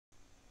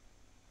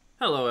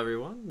Hello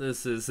everyone,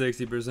 this is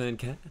 60%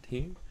 Cat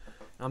here.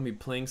 I'll be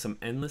playing some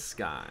Endless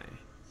Sky.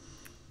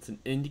 It's an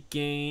indie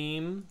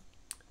game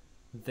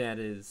that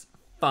is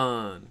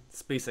fun.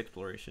 Space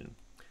exploration.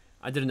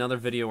 I did another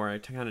video where I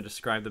kind of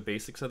described the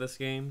basics of this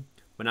game,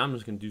 but now I'm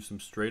just going to do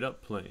some straight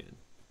up playing.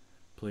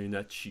 Playing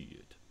that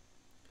shit.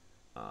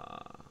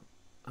 I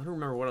don't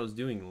remember what I was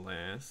doing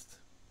last.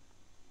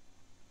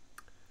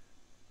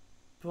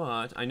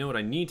 But I know what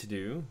I need to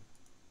do.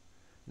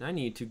 And I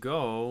need to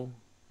go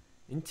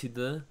into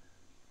the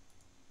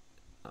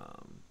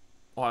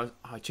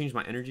I changed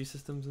my energy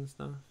systems and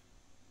stuff.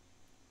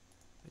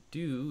 I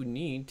do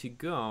need to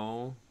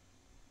go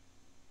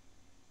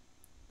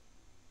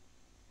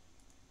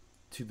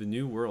to the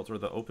new worlds, or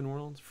the open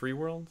worlds, free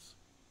worlds.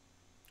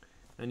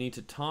 I need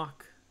to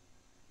talk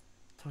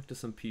to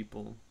some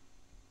people.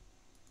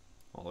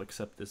 I'll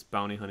accept this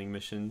bounty hunting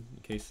mission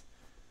in case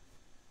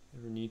I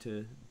ever need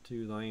to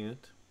do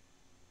that.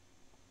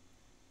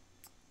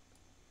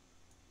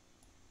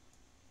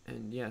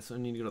 And yeah, so I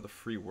need to go to the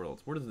free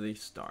worlds. Where do they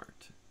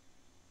start?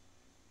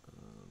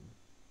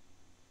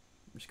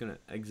 I'm just gonna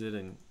exit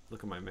and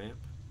look at my map.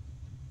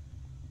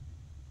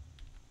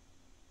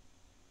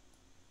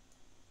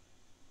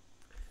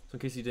 So in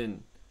case you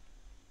didn't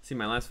see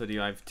my last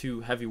video, I have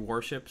two heavy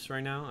warships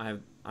right now.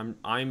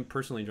 I'm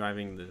personally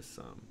driving this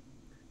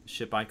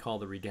ship I call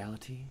the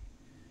Regality.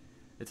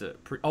 It's a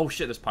oh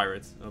shit, there's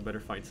pirates. Oh, better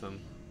fight some.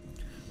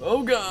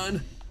 Oh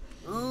god.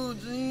 Oh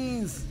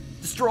jeez.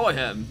 Destroy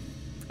him.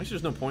 Actually,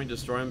 there's no point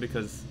destroying him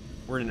because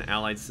we're in an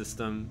allied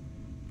system,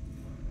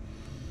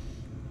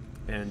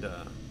 and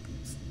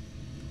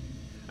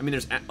I mean,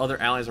 there's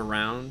other allies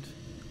around,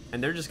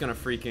 and they're just gonna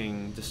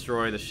freaking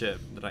destroy the ship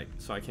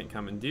so I can't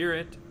commandeer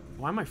it.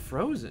 Why am I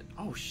frozen?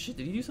 Oh shit!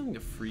 Did he do something to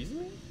freeze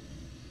me?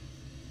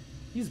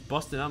 He's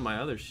busting out my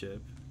other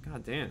ship.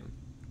 God damn.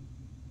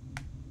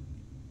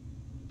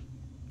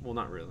 Well,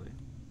 not really.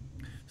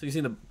 So you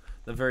see the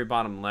very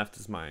bottom left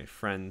is my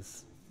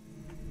friend's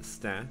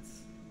stats.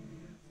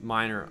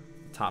 Mine are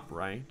top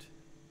right,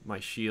 my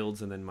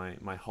shields, and then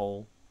my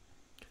hull.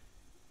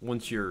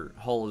 Once your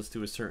hull is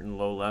to a certain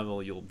low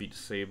level, you'll be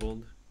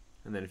disabled,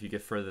 and then if you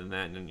get further than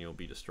that, then you'll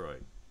be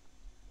destroyed.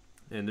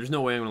 And there's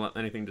no way I'm going to let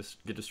anything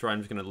get destroyed. I'm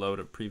just going to load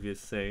a previous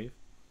save.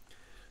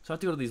 So I have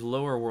to go to these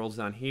lower worlds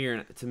down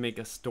here to make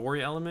a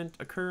story element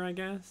occur, I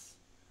guess.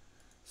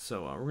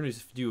 So we're going to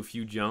just do a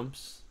few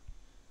jumps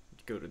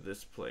to go to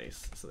this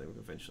place so that we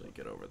can eventually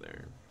get over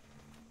there.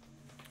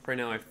 Right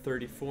now I have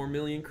 34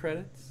 million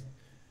credits.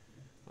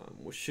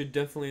 Which should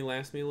definitely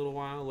last me a little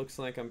while. Looks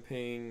like I'm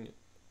paying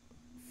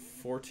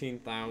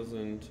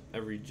 14,000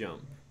 every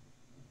jump,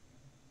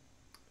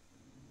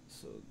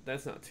 so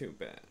that's not too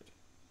bad.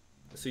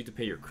 So you have to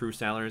pay your crew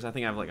salaries. I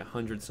think I have like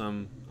 100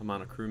 some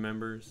amount of crew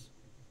members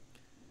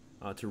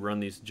to run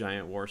these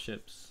giant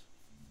warships.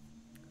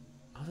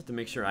 I'll have to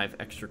make sure I have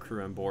extra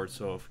crew on board,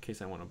 so in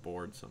case I want to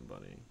board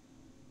somebody.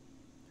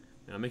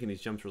 And I'm making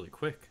these jumps really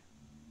quick.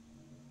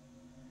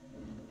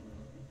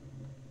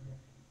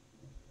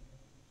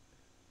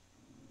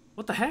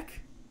 What the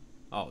heck?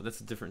 Oh,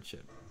 that's a different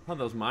ship. I thought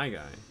that was my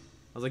guy.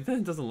 I was like,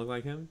 that doesn't look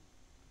like him.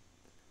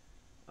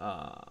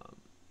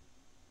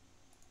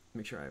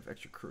 Make sure I have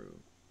extra crew.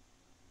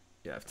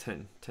 Yeah, I have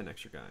 10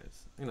 extra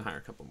guys. I'm gonna hire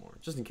a couple more,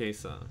 just in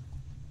case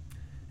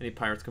any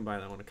pirates come by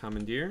that want to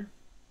commandeer.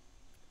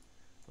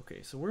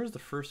 Okay, so where's the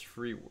first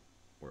free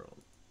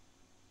world?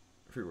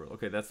 Free world.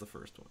 Okay, that's the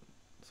first one.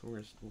 So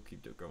we'll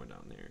keep going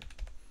down there.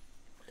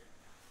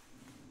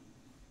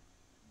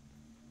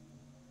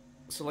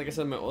 So like I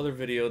said in my other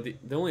video, the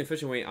only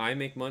efficient way I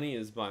make money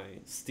is by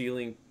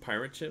stealing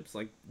pirate ships,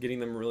 like getting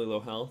them really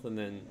low health and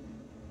then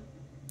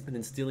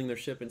stealing their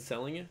ship and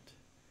selling it,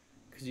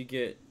 because you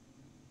get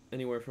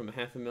anywhere from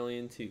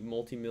 $500,000 to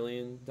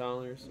multi-million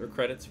dollars or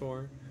credits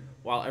for,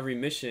 while every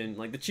mission,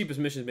 like the cheapest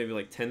mission is maybe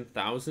like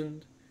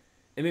 10,000,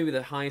 and maybe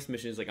the highest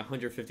mission is like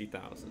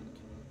 150,000.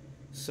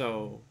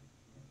 So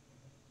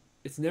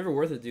it's never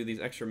worth it to do these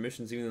extra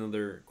missions, even though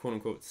they're quote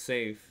unquote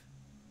safe,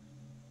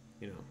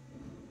 you know.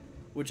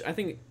 Which I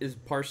think is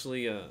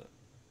partially a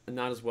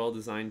not as well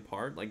designed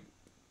part. Like,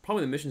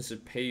 probably the missions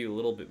should pay you a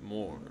little bit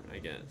more, I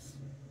guess.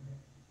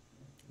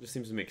 It just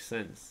seems to make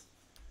sense.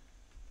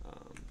 So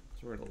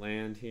we're gonna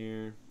land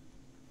here.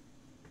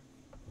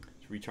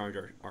 Let's recharge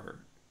our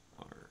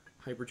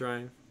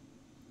hyperdrive.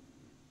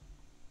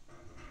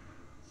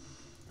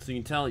 So you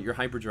can tell your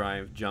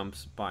hyperdrive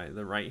jumps by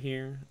the right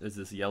here. There's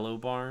this yellow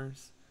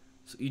bars.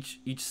 So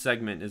each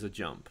segment is a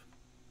jump.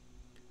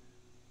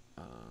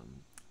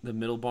 The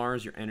middle bar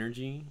is your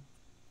energy,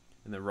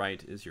 and the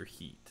right is your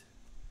heat.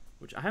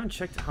 Which I haven't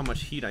checked how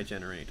much heat I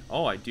generate.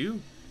 Oh, I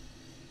do?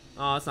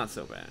 Oh, it's not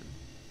so bad.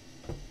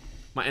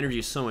 My energy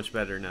is so much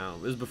better now.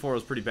 Before it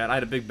was pretty bad. I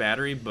had a big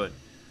battery, but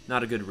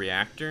not a good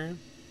reactor.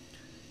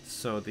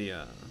 So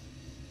so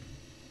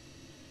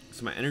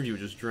my energy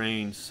would just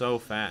drain so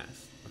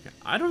fast. Okay,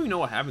 I don't even know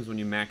what happens when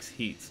you max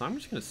heat, so I'm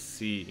just gonna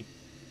see.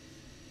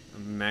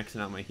 I'm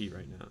maxing out my heat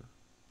right now.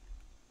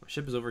 My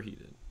ship is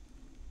overheated.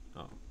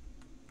 Oh.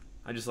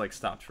 I just like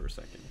stopped for a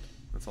second.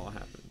 That's all that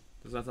happened.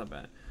 That's not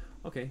bad.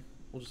 Okay,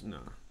 We'll just, nah.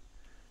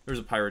 There's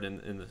a pirate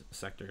in the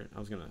sector. I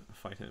was going to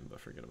fight him,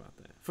 but forget about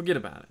that. Forget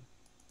about it.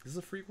 Is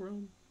this a free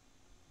world?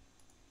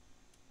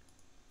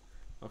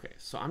 Okay,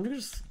 so I'm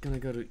just going to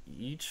go to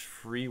each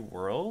free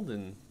world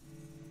and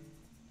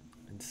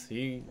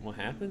see what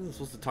happens. I'm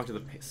supposed to talk to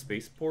the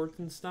spaceport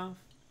and stuff.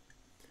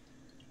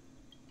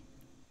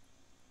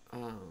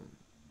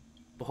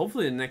 But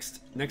hopefully the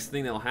next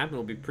thing that'll happen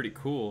will be pretty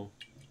cool.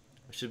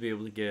 I should be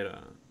able to get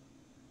a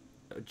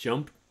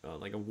jump,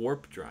 like a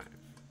warp drive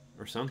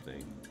or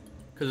something.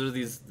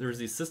 Because there's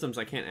these systems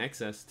I can't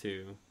access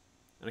to,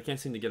 and I can't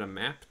seem to get a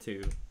map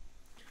to.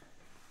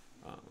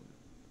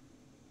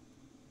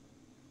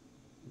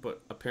 But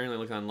apparently I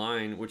look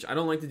online, which I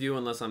don't like to do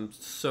unless I'm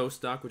so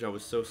stuck, which I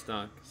was so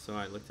stuck, so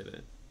I looked at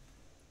it.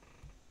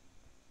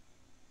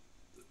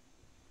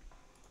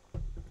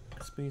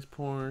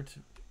 Spaceport.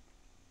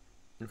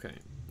 Okay,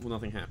 well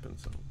nothing happened,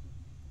 so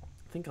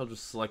I think I'll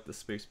just select the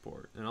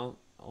spaceport, and I'll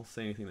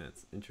say anything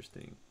that's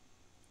interesting.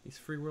 These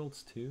free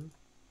worlds too?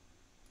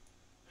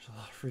 There's a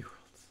lot of free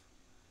worlds.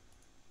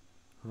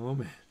 Oh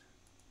man.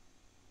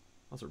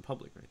 That's a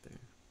republic right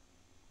there.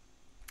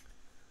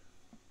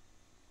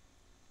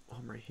 Oh,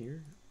 I'm right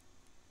here.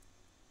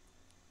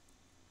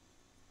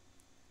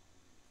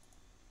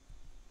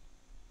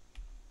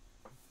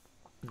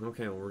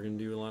 Okay, well we're gonna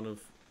do a lot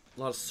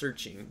of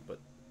searching, but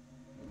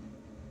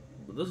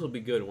this will be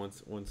good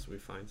once we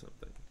find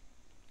something.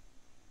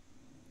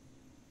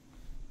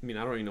 I mean,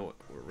 I don't even know what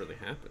really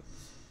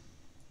happens.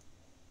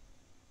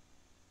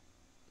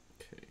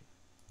 Okay,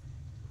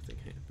 nothing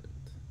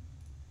happened.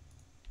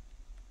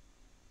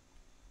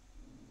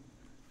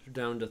 We're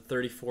down to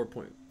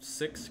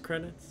 34.6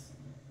 credits.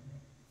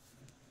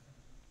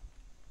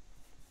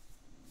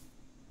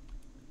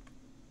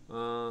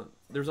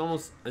 There's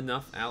almost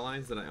enough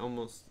allies that I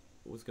almost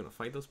was gonna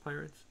fight those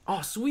pirates.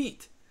 Oh,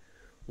 sweet!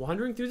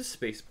 Wandering through the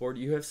spaceport,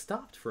 you have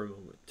stopped for a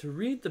moment to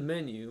read the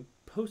menu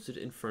posted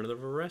in front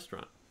of a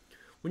restaurant.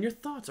 When your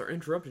thoughts are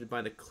interrupted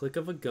by the click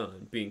of a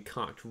gun being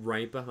cocked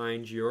right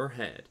behind your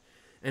head,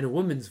 and a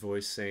woman's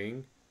voice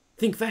saying,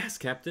 "Think fast,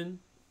 Captain."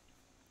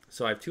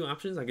 So I have two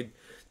options. I could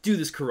do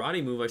this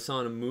karate move I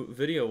saw in a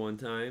video one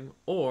time,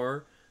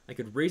 or I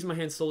could raise my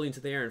hand slowly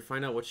into the air and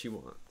find out what she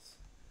wants.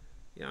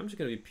 Yeah, I'm just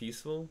gonna be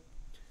peaceful.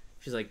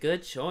 She's like,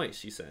 "Good choice,"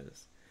 she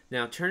says.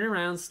 "Now turn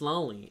around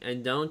slowly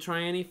and don't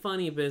try any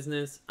funny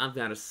business. I've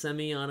got a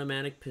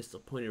semi-automatic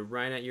pistol pointed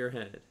right at your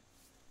head."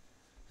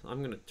 So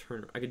I'm gonna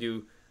turn. I could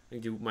do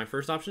my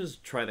first option is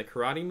try the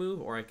karate move,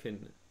 or I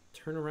can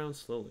turn around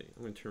slowly.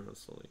 I'm gonna turn around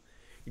slowly.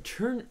 You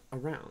turn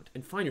around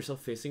and find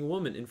yourself facing a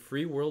woman in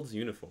Free World's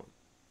uniform.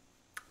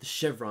 The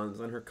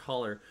chevrons on her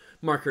collar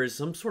mark her as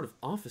some sort of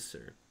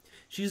officer.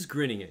 She's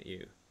grinning at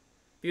you.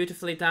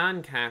 "Beautifully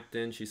done,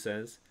 Captain," she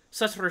says.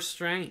 "Such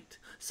restraint,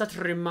 such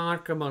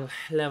remarkable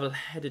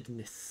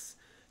level-headedness.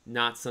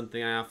 Not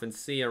something I often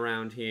see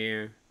around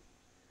here."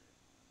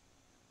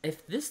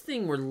 If this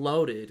thing were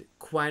loaded,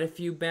 quite a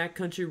few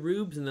backcountry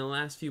rubes in the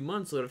last few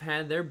months would have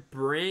had their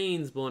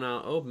brains blown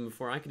out open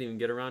before I could even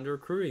get around to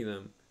recruiting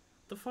them.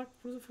 What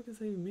the fuck does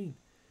that even mean?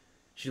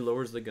 She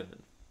lowers the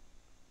gun.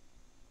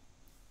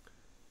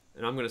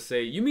 And I'm going to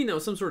say, "You mean that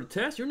was some sort of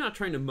test? You're not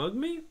trying to mug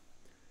me?"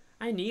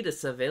 "I need a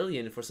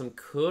civilian for some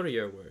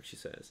courier work," she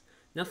says.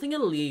 "Nothing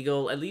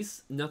illegal, at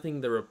least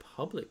nothing the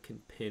Republic can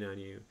pin on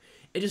you.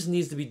 It just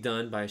needs to be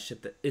done by a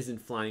ship that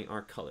isn't flying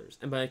our colors,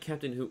 and by a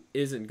captain who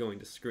isn't going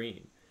to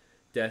scream.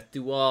 Death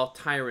to all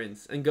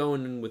tyrants, and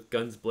going in with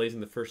guns blazing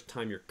the first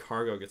time your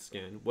cargo gets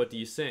scanned. What do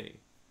you say?"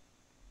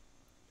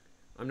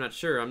 I'm not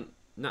sure. I'm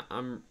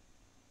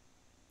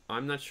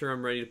not sure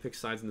I'm ready to pick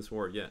sides in this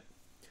war yet.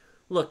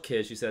 "Look,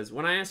 kid," she says,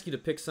 "when I ask you to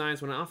pick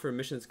sides, when I offer a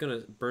mission that's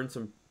gonna burn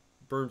some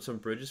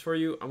bridges for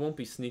you, I won't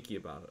be sneaky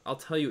about it. I'll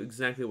tell you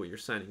exactly what you're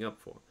signing up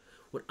for.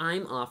 What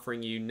I'm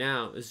offering you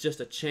now is just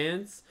a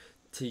chance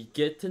to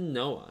get to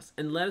know us,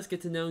 and let us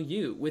get to know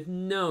you, with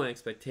no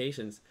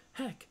expectations.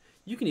 Heck,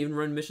 you can even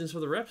run missions for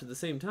the reps at the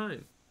same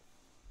time."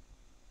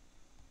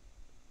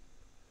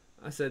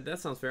 I said, "That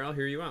sounds fair. I'll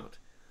hear you out."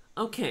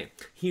 "Okay,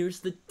 here's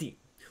the deal.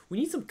 We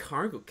need some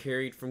cargo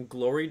carried from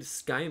Glory to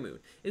Skymoon.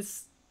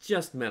 It's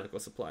just medical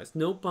supplies.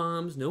 No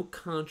bombs, no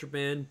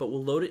contraband, but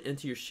we'll load it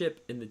into your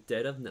ship in the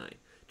dead of night,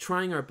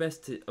 trying our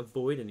best to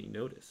avoid any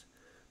notice.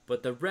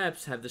 But the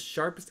reps have the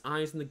sharpest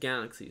eyes in the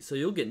galaxy, so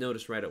you'll get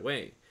noticed right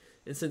away.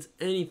 And since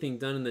anything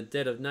done in the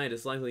dead of night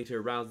is likely to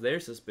arouse their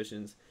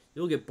suspicions,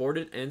 you'll get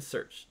boarded and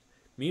searched.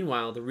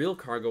 Meanwhile, the real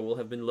cargo will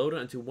have been loaded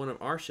onto one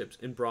of our ships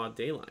in broad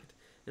daylight,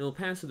 and will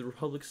pass through the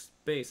Republic's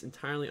space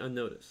entirely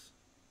unnoticed."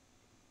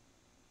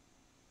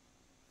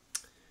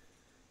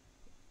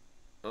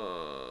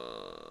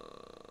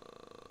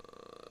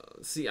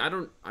 See, I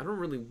don't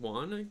really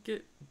want to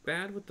get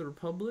bad with the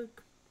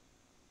Republic.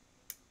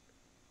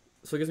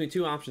 So it gives me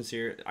two options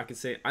here. I could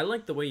say, "I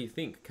like the way you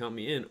think, count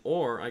me in,"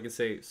 or I could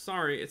say,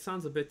 "Sorry, it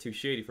sounds a bit too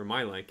shady for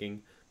my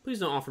liking. Please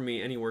don't offer me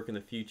any work in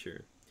the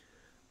future."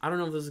 I don't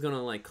know if this is going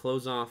to like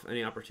close off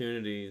any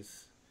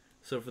opportunities.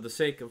 So for the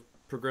sake of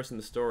progressing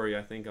the story,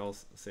 I think I'll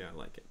say I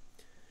like it.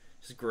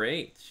 It's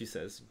great, she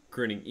says,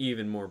 grinning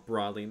even more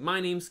broadly. My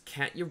name's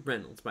Katya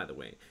Reynolds, by the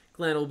way.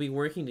 Glad we'll be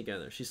working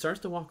together. She starts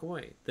to walk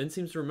away, then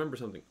seems to remember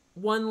something.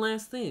 One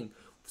last thing.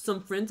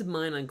 Some friends of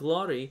mine on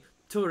Glory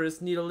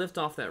tourists need a lift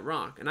off that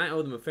rock, and I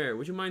owe them a fare.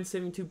 Would you mind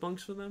saving 2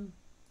 bunks for them?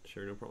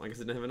 Sure, no problem. I guess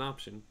I didn't have an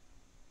option.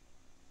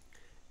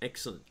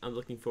 Excellent. I'm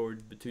looking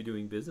forward to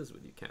doing business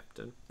with you,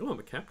 Captain. Oh, I'm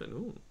a captain.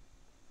 Ooh.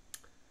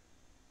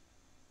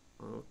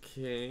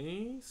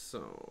 Okay,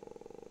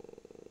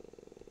 so...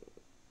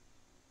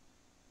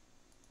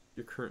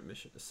 Your current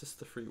mission. Assist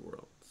the free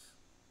worlds.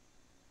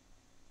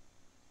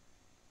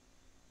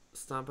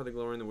 Stop by the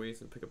Glory in the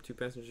waste and pick up 2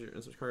 passengers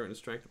and some cargo and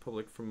distract the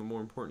public from a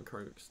more important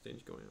cargo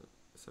exchange going on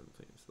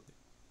simultaneously.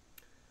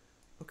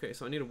 Okay,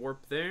 so I need a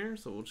warp there,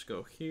 so we'll just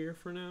go here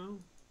for now.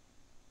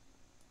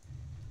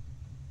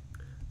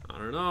 I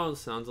don't know,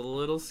 sounds a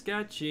little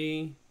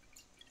sketchy.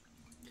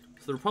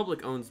 So the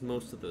Republic owns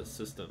most of the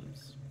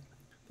systems.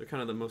 They're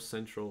kind of the most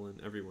central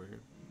and everywhere.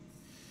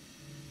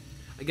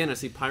 Again, I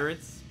see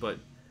pirates, but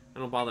I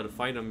don't bother to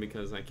fight them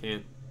because I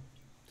can't.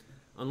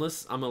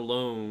 Unless I'm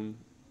alone,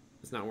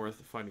 it's not worth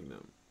fighting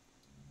them.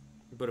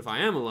 But if I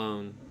am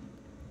alone,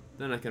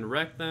 then I can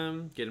wreck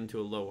them, get them to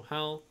a low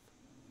health,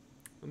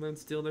 and then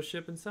steal their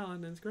ship and sell it,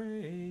 and it's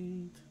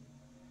great.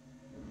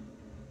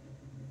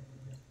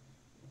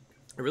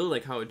 I really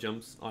like how it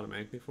jumps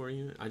automatically for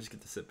you. I just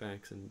get to sit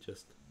back and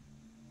just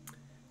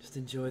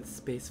enjoy the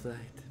space flight.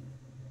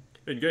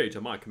 Engage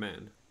on my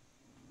command.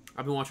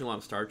 I've been watching a lot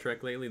of Star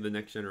Trek lately, The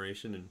Next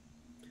Generation, and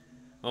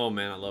oh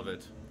man, I love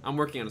it. I'm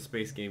working on a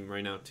space game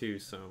right now too,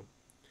 so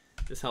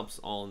this helps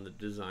all in the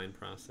design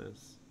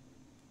process.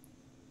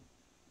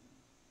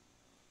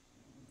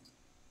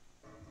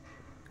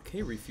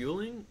 Okay,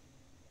 refueling.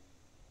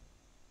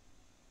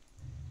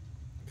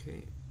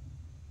 Okay,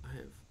 I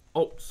have.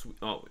 Oh, sweet.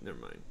 Oh, never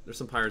mind. There's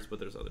some pirates, but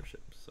there's other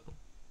ships, so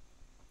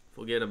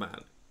forget about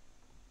it.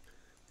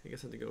 I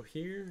guess I have to go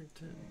here.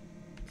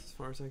 As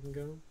far as I can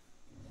go.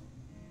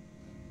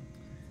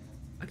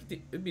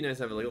 It'd be nice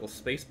to have like a little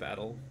space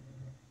battle.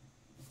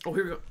 Oh,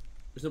 here we go.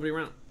 There's nobody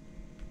around.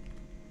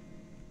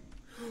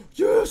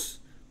 Yes!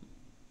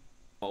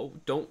 Oh,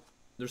 don't.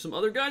 There's some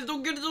other guys.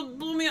 Don't get it. Don't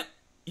blow me up.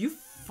 You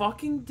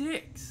fucking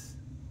dicks.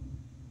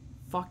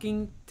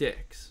 Fucking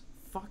dicks.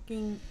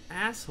 Fucking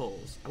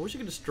assholes. I wish I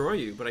could destroy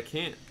you, but I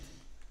can't.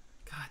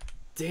 God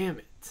damn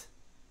it.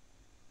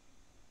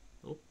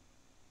 Little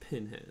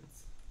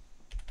pinheads.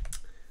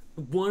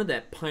 I wanted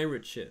that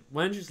pirate ship.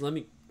 Why didn't you just let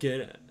me get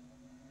it?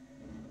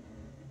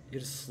 You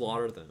just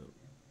slaughter them.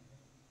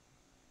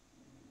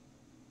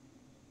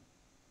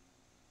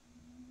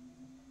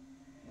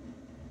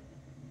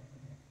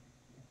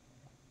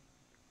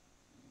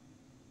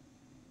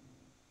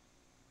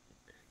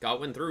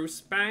 Going through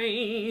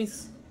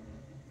space.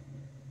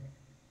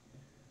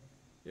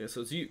 Yeah,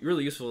 so it's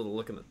really useful to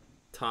look in the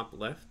top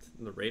left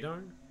in the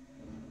radar.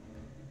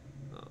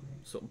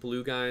 So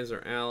blue guys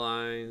are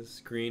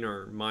allies, green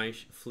are my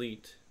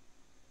fleet,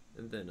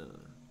 and then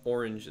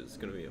orange is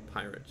going to be a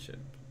pirate ship.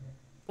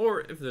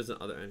 Or if there's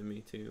another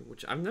enemy too,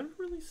 which I've never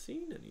really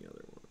seen any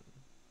other one.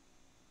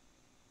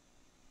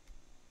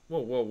 Whoa,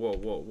 whoa, whoa,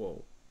 whoa,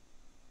 whoa.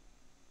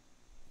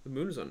 The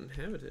moon is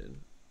uninhabited.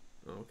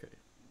 Oh, okay.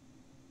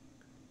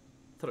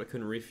 Thought I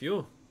couldn't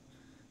refuel.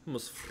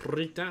 Almost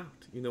freaked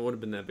out. You know, it would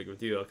have been that big of a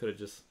deal. I could have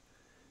just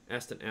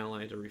asked an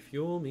ally to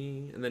refuel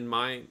me, and then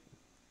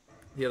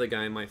the other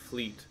guy in my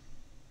fleet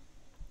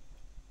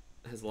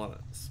has a lot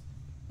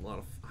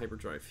of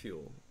hyperdrive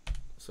fuel,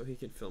 so he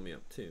can fill me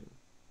up too.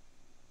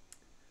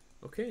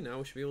 Okay, now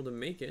we should be able to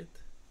make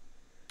it.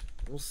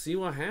 We'll see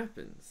what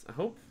happens. I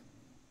hope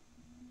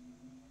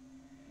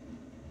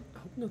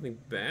nothing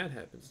bad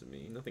happens to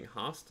me. Nothing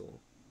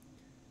hostile.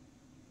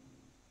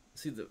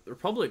 See, the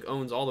Republic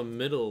owns all the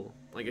middle,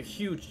 like a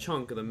huge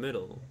chunk of the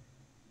middle.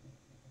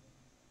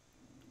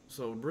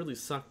 So it would really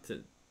suck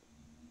to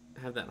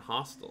have that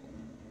hostile.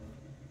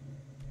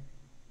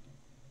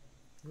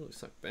 It really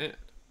suck bad.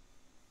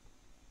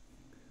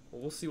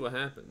 Well, we'll see what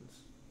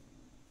happens.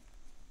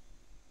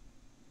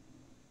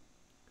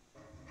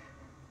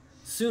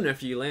 Soon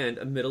after you land,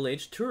 a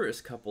middle-aged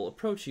tourist couple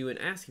approach you and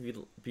ask if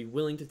you'd be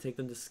willing to take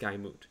them to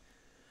Skymoot.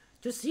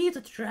 To see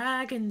the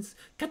dragons,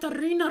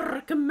 Katarina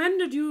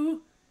recommended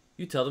you.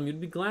 You tell them you'd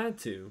be glad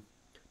to.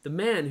 The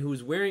man, who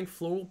is wearing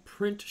floral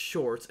print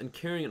shorts and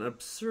carrying an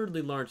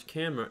absurdly large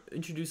camera,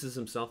 introduces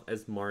himself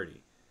as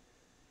Marty.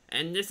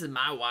 And this is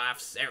my wife,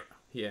 Sarah,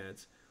 he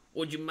adds.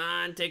 Would you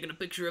mind taking a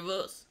picture of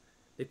us?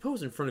 They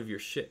pose in front of your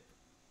ship.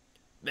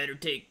 Better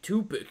take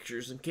 2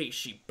 pictures in case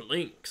she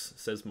blinks,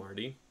 says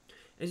Marty.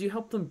 As you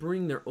help them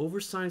bring their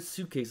oversized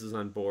suitcases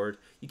on board,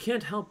 you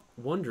can't help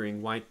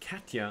wondering why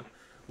Katya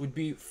would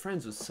be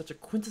friends with such a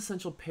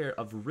quintessential pair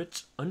of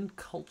rich,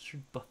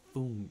 uncultured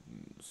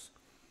buffoons.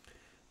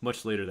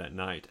 Much later that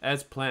night,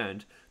 as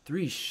planned,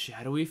 3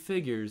 shadowy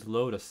figures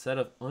load a set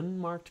of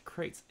unmarked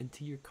crates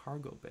into your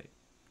cargo bay.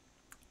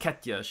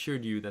 Katya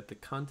assured you that the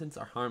contents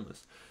are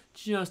harmless,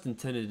 just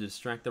intended to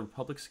distract the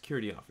Republic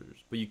security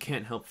officers, but you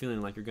can't help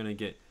feeling like you're going to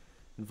get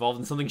involved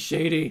in something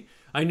shady.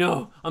 I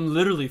know, I'm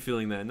literally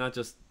feeling that, not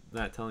just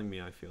that telling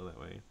me I feel that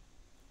way.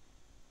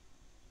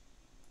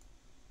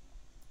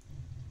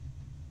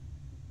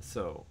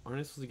 So, aren't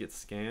I supposed to get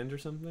scanned or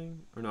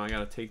something? Or no, I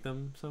gotta take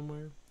them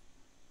somewhere?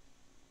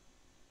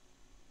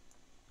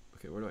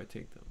 Okay, where do I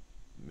take them?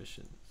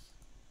 Missions.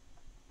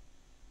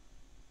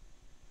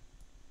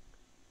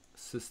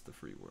 Assist the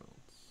free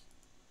worlds.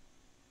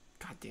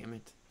 God damn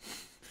it.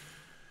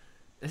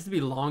 It has to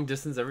be long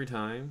distance every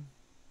time.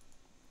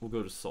 We'll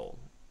go to Sol,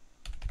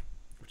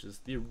 which is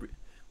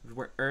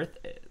where Earth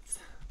is.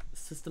 The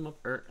system of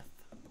Earth.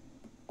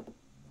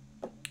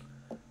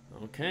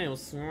 Okay, we'll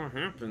see what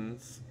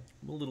happens.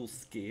 I'm a little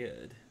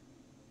scared.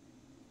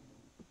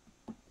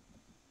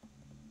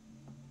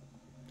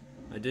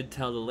 I did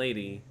tell the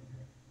lady,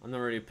 I'm not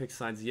ready to pick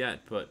sides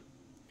yet, but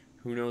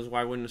who knows,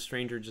 why wouldn't a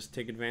stranger just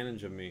take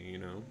advantage of me, you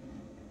know?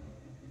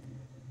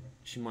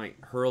 She might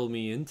hurl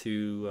me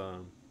into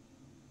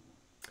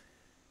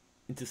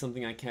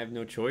something I have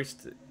no choice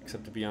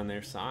except to be on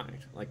their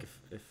side. Like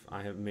if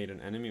I have made an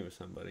enemy with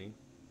somebody.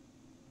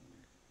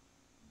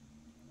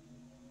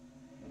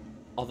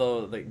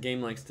 Although the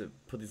game likes to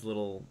put these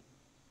little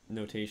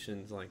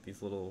notations, like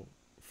these little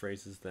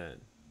phrases that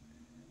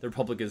the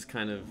Republic is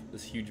kind of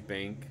this huge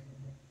bank.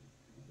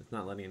 It's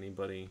not letting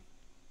anybody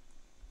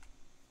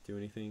do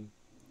anything.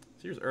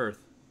 So here's Earth.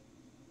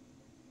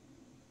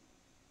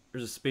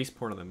 There's a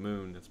spaceport on the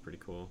moon. That's pretty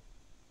cool.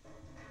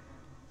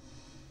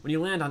 When you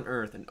land on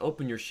Earth and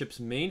open your ship's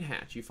main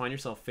hatch, you find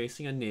yourself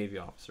facing a Navy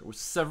officer with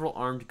several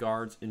armed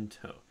guards in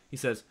tow. He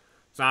says,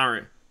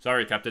 Sorry,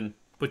 Captain,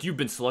 but you've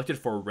been selected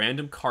for a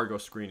random cargo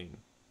screening.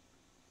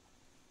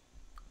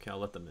 Okay, I'll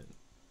let them in.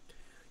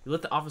 You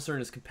let the officer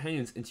and his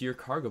companions into your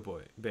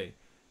cargo bay.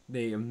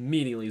 They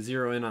immediately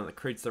zero in on the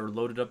crates that were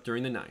loaded up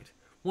during the night.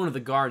 One of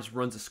the guards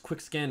runs a quick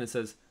scan and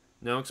says,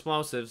 No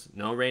explosives,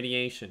 no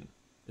radiation.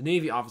 The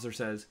Navy officer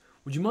says,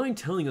 Would you mind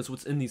telling us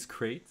what's in these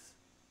crates?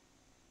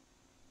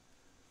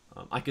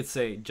 I could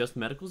say just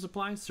medical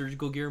supplies,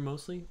 surgical gear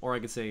mostly, or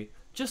I could say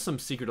just some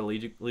secret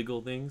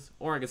illegal things,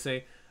 or I could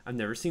say I've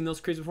never seen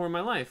those crates before in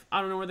my life. I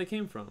don't know where they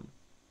came from.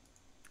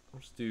 I'll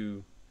just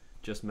do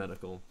just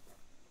medical.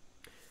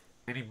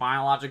 Any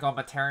biological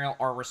material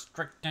or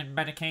restricted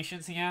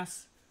medications, he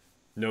asks?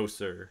 No,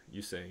 sir,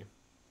 you say.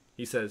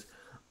 He says,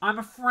 I'm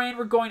afraid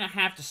we're going to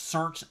have to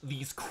search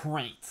these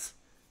crates.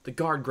 The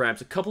guard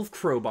grabs a couple of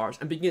crowbars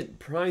and begins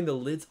prying the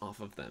lids off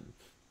of them.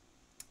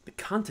 The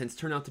contents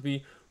turn out to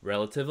be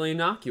relatively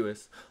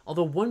innocuous,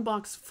 although one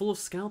box full of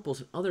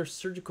scalpels and other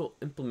surgical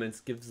implements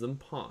gives them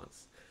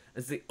pause.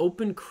 As they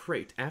open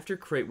crate after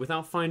crate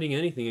without finding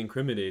anything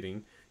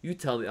incriminating, you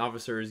tell the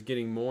officer is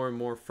getting more and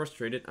more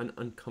frustrated and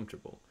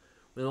uncomfortable.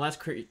 When the last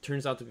crate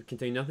turns out to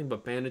contain nothing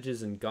but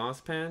bandages and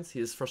gauze pads,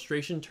 his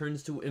frustration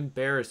turns to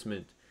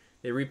embarrassment.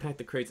 They repack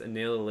the crates and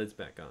nail the lids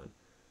back on.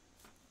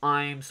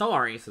 I'm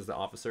sorry, says the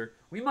officer.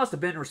 We must have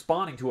been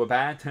responding to a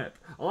bad tip.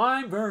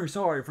 I'm very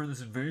sorry for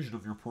this invasion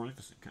of your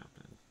privacy,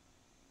 Captain.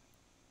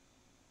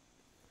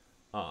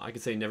 I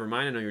could say, never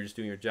mind, I know you're just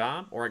doing your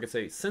job. Or I could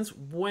say, since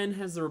when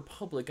has the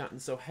Republic gotten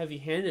so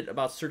heavy-handed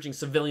about searching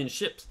civilian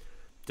ships?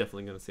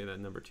 Definitely going to say that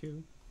number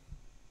 2.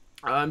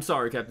 I'm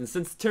sorry, Captain.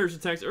 Since the terrorist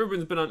attacks,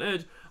 everyone's been on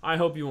edge. I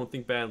hope you won't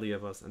think badly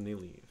of us. And they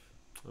leave.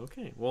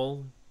 Okay,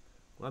 well,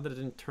 glad that it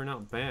didn't turn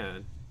out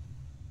bad.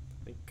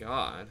 Thank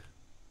God.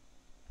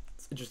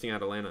 It's interesting how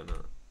to land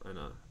on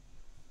a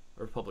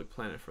Republic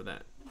planet for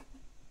that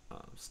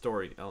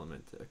story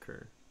element to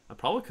occur. I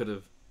probably could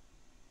have...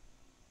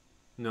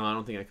 No, I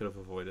don't think I could have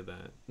avoided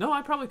that. No,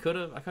 I probably could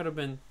have. I could have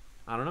been...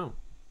 I don't know.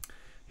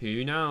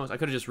 Who knows? I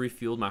could have just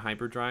refueled my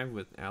hyperdrive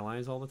with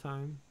allies all the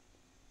time.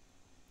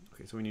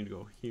 Okay, so we need to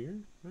go here,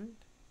 right?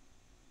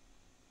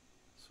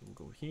 So we'll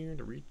go here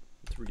to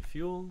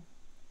refuel.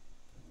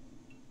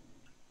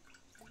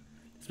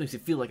 This makes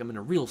it feel like I'm in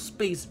a real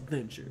space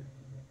adventure.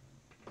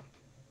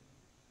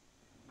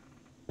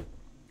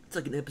 It's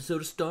like an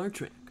episode of Star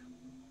Trek.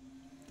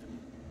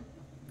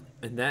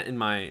 And that in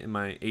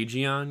my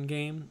Aegeon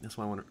game, that's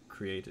what I want to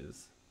create,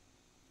 is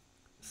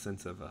a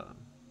sense of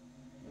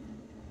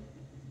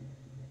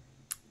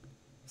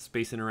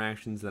space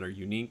interactions that are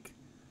unique.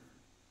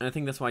 And I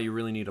think that's why you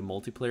really need a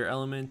multiplayer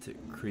element to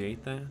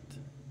create that.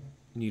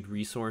 You need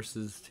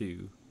resources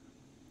to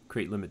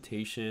create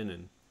limitation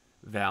and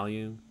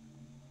value.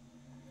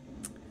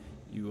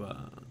 You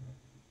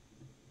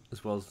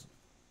as well as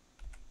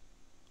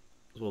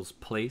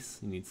place.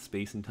 You need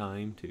space and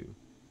time to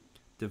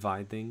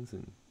divide things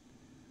and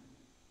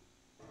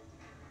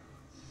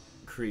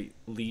create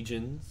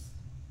legions,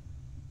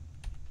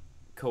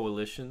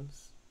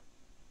 coalitions.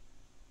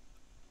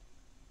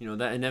 You know,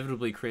 that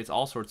inevitably creates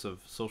all sorts of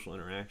social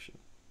interaction.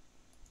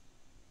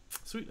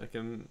 Sweet, I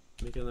can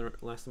make it on the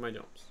last of my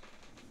jumps.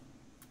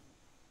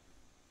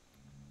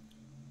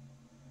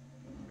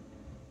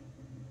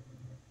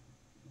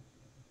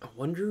 I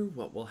wonder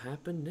what will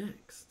happen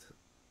next.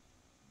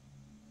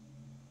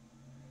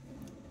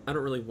 I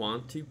don't really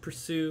want to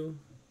pursue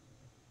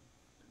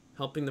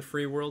helping the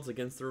free worlds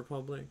against the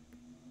Republic.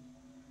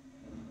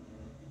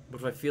 But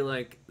if I feel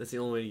like that's the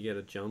only way to get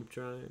a jump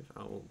drive,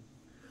 I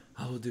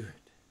will do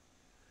it.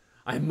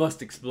 I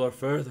must explore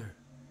further.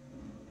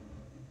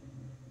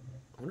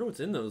 I wonder what's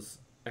in those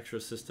extra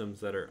systems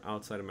that are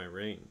outside of my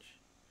range.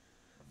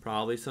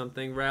 Probably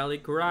something really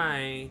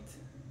great.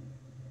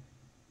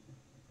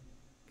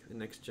 Okay,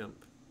 next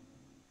jump.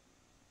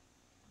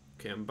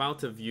 Okay, I'm about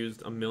to have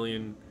used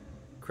 1,000,000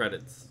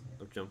 credits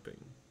of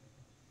jumping.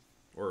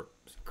 Or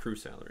crew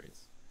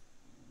salaries.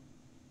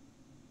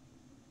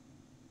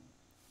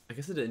 I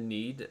guess I didn't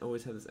need to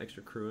always have this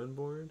extra crew on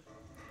board.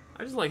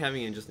 I just like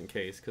having it just in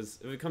case, because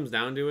if it comes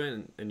down to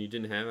it and you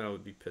didn't have it, I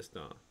would be pissed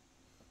off.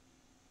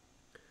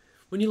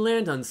 When you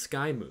land on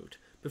Skymoot,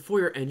 before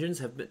your engines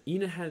have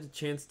even had a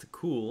chance to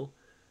cool,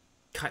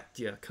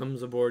 Katya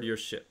comes aboard your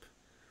ship.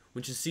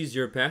 When she sees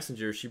your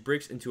passenger, she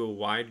breaks into a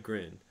wide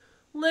grin.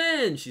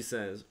 Lynn, she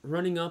says,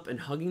 running up and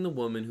hugging the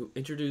woman who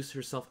introduced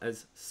herself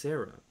as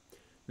Sarah.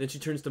 Then she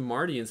turns to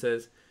Marty and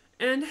says,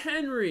 and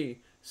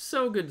Henry,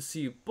 so good to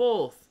see you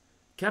both.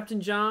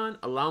 Captain John,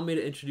 allow me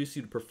to introduce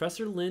you to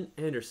Professor Lynn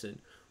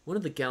Anderson, one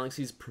of the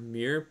galaxy's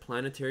premier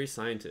planetary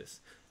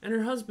scientists, and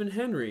her husband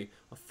Henry,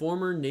 a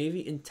former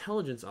Navy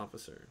intelligence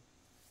officer.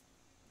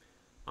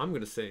 I'm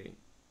going to say,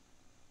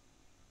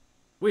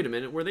 wait a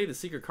minute, were they the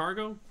secret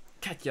cargo?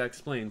 Katya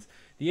explains,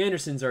 the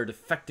Andersons are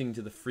defecting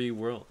to the free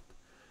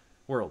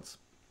worlds.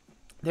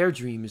 Their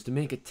dream is to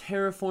make a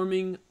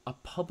terraforming a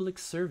public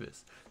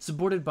service,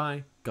 supported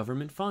by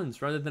government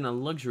funds, rather than a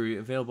luxury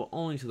available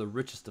only to the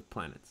richest of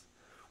planets.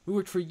 We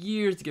worked for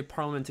years to get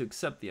Parliament to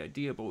accept the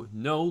idea, but with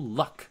no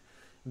luck.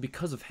 And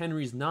because of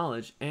Henry's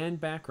knowledge and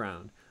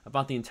background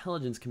about the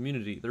intelligence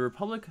community, the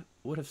Republic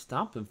would have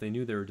stopped them if they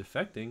knew they were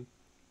defecting.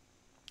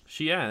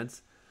 She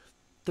adds,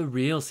 the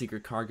real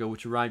secret cargo,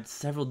 which arrived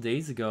several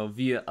days ago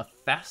via a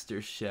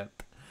faster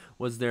ship,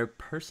 was their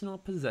personal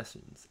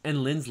possessions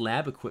and Lynn's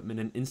lab equipment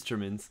and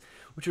instruments,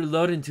 which were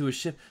loaded into a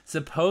ship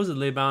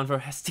supposedly bound for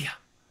Hestia.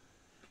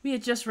 We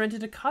had just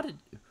rented a cottage.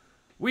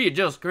 We had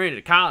just rented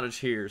a cottage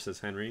here,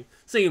 says Henry,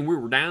 saying we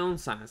were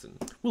downsizing.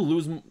 We'll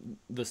lose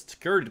the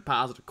security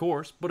deposit, of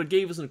course, but it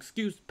gave us an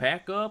excuse to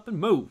pack up and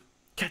move.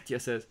 Katya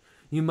says,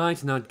 you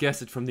might not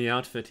guess it from the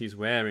outfit he's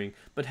wearing,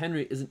 but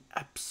Henry is an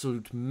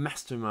absolute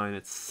mastermind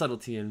at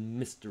subtlety and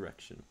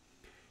misdirection.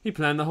 He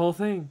planned the whole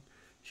thing.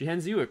 She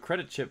hands you a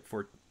credit chip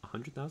for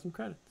 100,000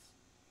 credits.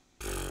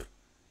 Pfft,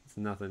 it's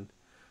nothing.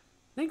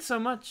 Thanks so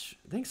much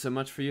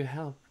for your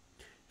help.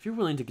 If you're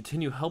willing to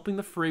continue helping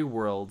the free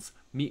worlds,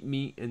 meet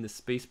me in the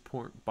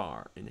spaceport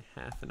bar in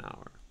half an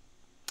hour.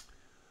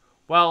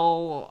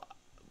 Well,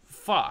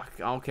 fuck.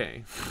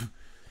 Okay.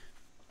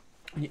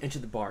 When you enter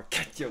the bar,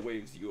 Katya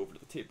waves you over to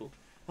the table.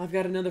 I've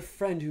got another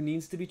friend who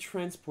needs to be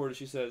transported,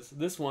 she says.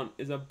 This one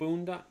is a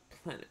boondock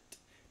planet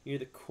near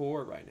the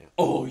core right now.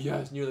 Oh,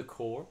 yes, near the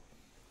core.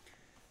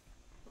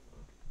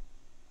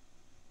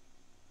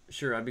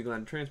 Sure, I'd be glad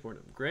to transport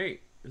him.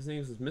 Great. His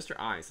name is Mr.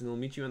 Ice, and he'll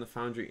meet you on the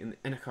foundry in the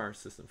Enakar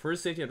system. For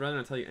his safety, I'd rather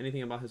not tell you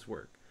anything about his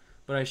work.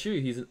 But I assure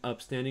you he's an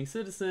upstanding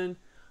citizen.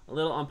 A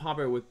little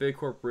unpopular with big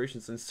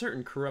corporations and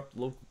certain corrupt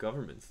local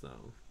governments,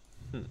 though.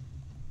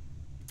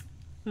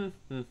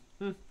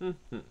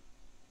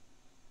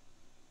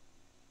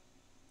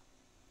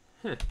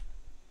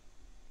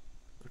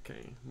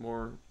 Okay,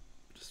 more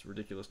just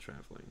ridiculous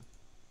traveling.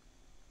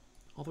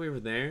 All the way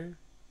over there?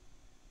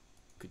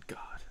 Good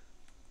God.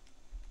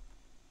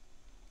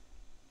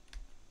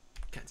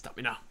 Can't stop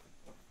me now.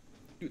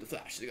 Do the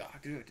flash.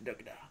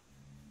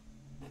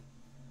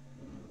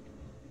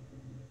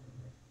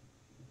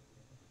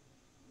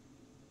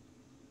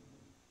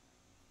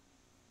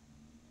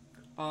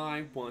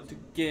 I want to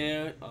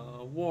get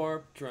a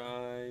warp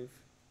drive.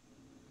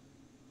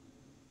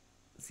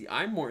 See,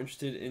 I'm more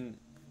interested in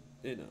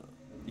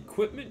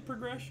equipment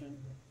progression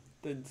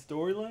than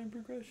storyline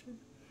progression.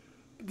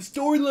 But the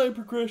storyline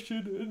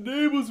progression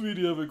enables me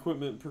to have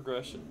equipment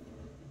progression.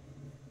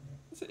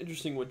 It's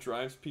interesting what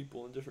drives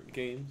people in different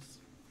games.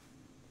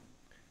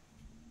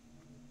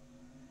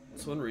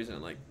 That's one reason I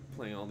like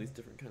playing all these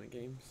different kind of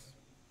games.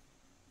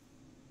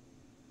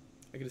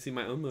 I get to see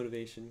my own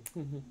motivation.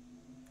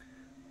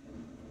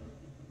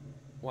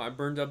 Well, I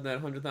burned up that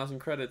 100,000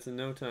 credits in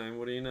no time.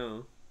 What do you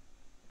know?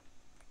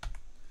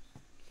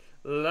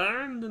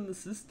 Learned in the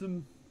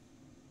system.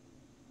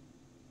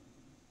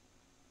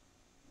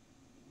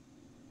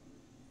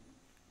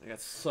 I got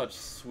such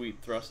sweet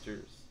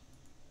thrusters.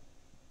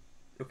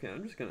 Okay,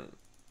 I'm just gonna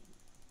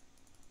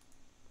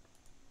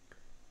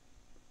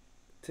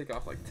take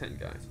off like 10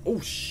 guys. Oh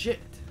shit!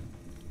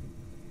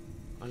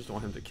 I just don't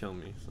want him to kill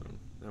me, so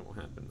that won't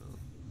happen though.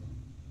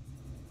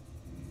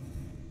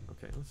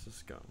 Okay, let's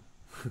just go.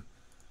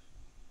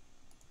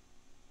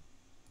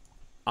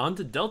 On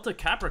to Delta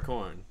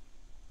Capricorn.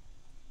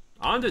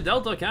 On to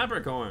Delta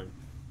Capricorn.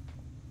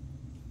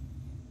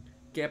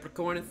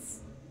 Capricornus,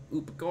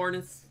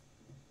 Upicornus.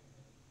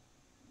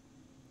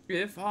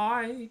 If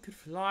I could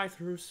fly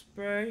through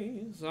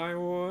space, I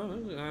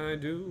would. I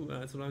do.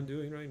 That's what I'm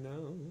doing right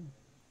now.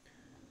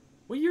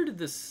 What year did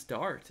this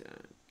start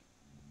at?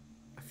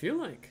 I feel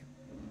like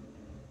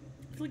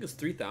it's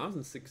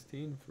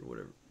 3016 for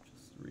whatever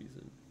just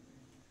reason.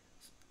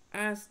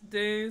 As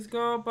days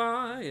go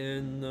by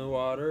in the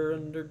water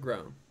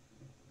underground.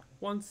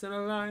 Once in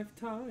a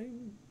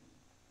lifetime.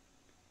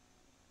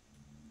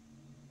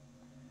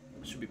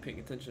 I should be paying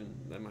attention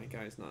that my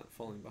guy's not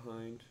falling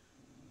behind.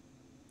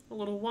 A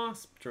little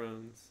wasp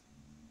drones.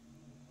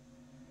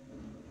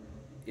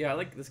 Yeah, I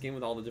like this game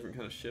with all the different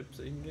kind of ships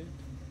that you can get.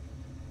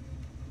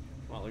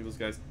 Wow, look at those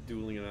guys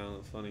dueling it out.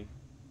 That's funny.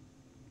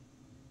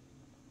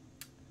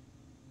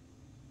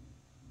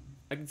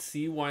 I can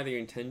see why they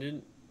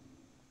intended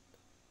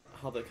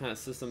how the kind of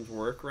systems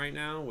work right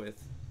now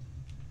with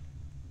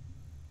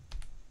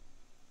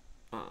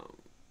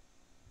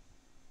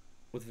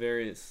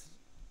various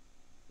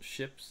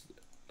ships,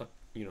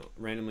 you know,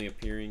 randomly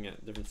appearing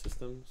at different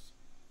systems.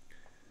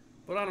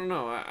 But I don't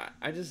know.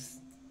 I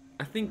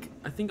think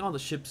all the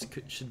ships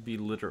should be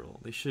literal.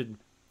 They should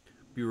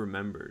be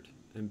remembered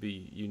and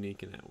be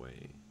unique in that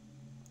way.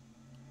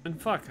 And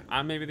fuck,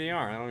 maybe they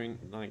are. I don't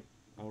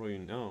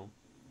even know.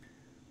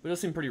 But it does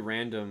seem pretty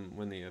random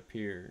when they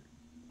appear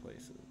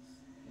places.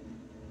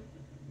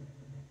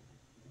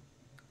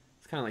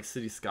 It's kind of like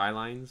city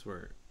skylines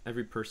where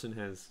every person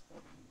has,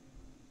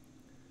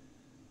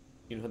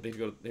 you know, they have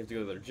to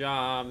go to their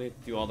job, they have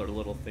to do all their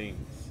little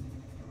things.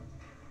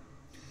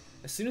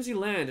 As soon as you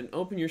land and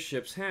open your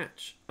ship's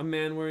hatch, a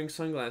man wearing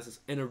sunglasses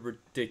and a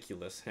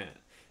ridiculous hat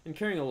and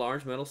carrying a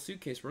large metal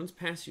suitcase runs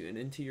past you and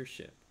into your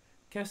ship,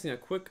 casting a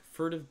quick,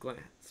 furtive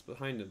glance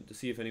behind him to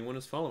see if anyone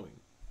is following.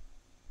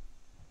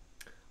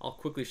 I'll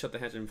quickly shut the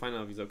hatch and find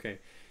out if he's okay.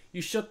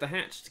 You shut the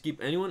hatch to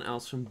keep anyone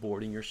else from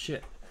boarding your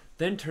ship,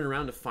 then turn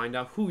around to find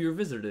out who your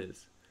visitor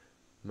is.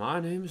 My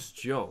name is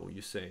Joe,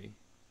 you say.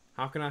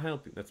 How can I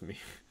help you? That's me.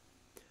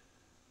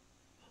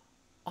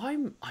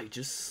 I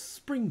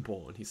just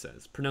Springborn, he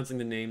says, pronouncing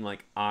the name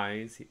like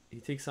eyes. He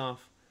takes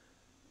off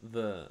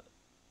the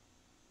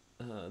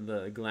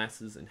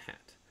glasses and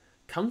hat.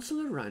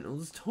 Councillor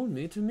Reynolds told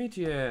me to meet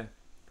you.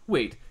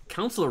 Wait,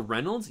 Councillor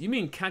Reynolds? You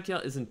mean Katya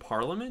is in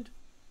Parliament?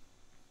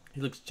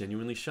 He looks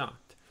genuinely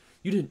shocked.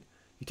 You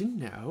didn't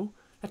know?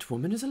 That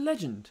woman is a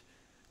legend.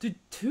 The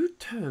two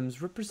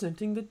terms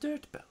representing the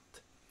dirt belt.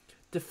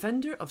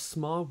 Defender of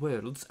small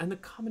worlds and the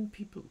common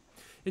people.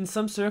 In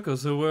some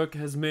circles, her work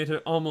has made her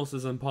almost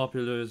as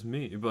unpopular as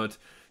me, but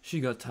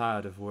she got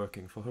tired of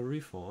working for her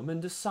reform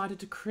and decided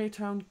to create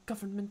her own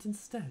government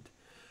instead.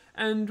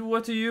 And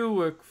what do you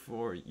work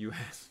for, you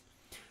ask?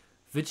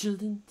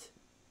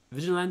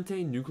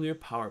 Vigilante nuclear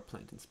power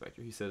plant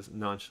inspector, he says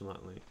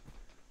nonchalantly.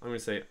 I'm gonna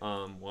say,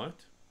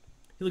 what?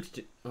 He looks,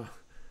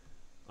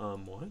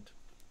 what?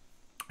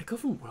 I go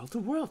from world to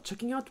world,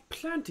 checking out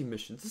plant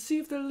emissions to see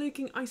if they're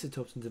leaking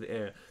isotopes into the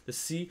air, the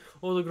sea,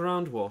 or the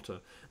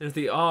groundwater. And if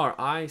they are,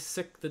 I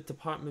sick the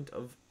Department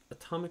of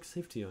Atomic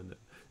Safety on them.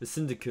 The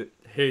syndicate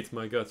hates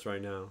my guts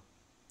right now.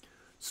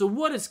 So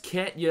what has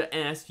Katya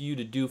asked you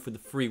to do for the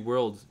free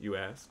world, you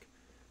ask?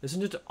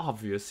 Isn't it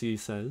obvious, he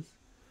says.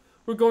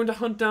 We're going to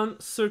hunt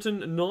down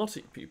certain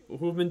naughty people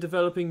who have been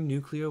developing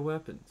nuclear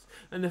weapons,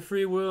 and the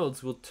free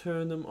worlds will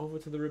turn them over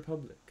to the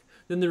Republic.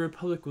 Then the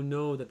Republic will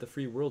know that the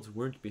free worlds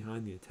weren't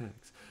behind the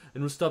attacks,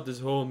 and will stop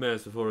this whole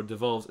mess before it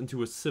devolves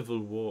into a civil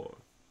war.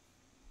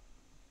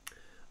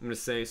 I'm going to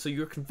say, so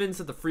you're convinced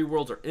that the free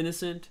worlds are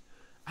innocent?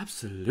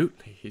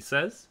 Absolutely, he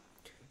says.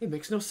 It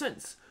makes no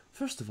sense.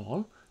 First of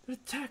all, the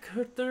attack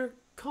hurt their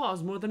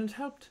cause more than it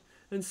helped.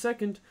 And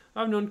second,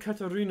 I've known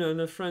Katarina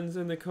and her friends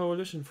in the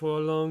coalition for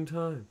a long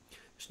time.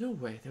 There's no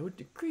way they would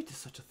agree to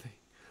such a thing.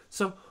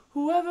 So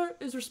whoever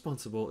is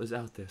responsible is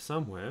out there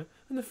somewhere,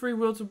 and the free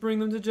worlds will bring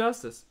them to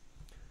justice.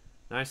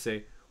 And I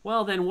say,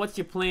 well then, what's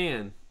your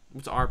plan?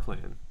 What's our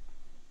plan?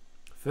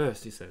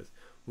 First, he says,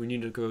 we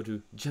need to go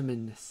to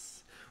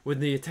Geminis, where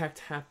the attack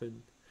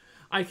happened.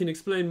 I can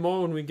explain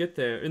more when we get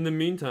there. In the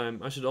meantime,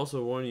 I should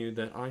also warn you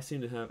that I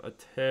seem to have a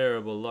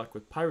terrible luck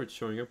with pirates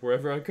showing up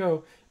wherever I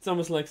go. It's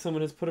almost like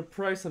someone has put a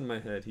price on my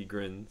head, he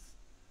grins.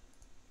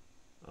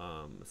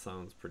 It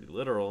sounds pretty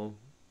literal.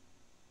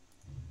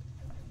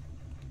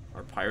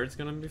 Are pirates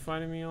gonna be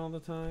fighting me all the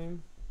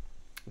time?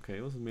 Okay,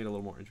 this is made a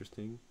little more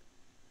interesting.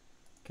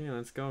 Okay,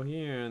 let's go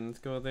here and let's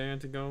go there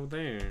to go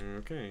there.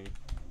 Okay.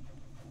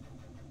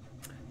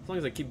 As long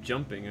as I keep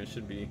jumping, I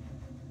should be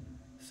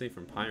safe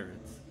from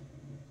pirates.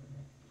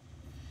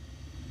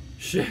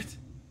 Shit!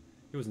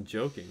 He wasn't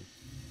joking.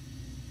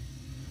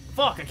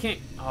 Fuck, I can't.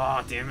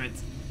 Oh, damn it.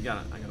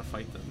 I gotta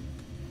fight them.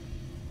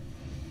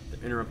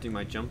 They're interrupting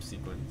my jump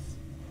sequence.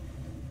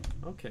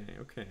 Okay.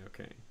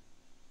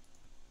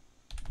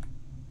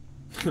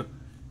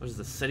 There's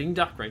the sitting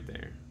duck right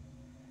there.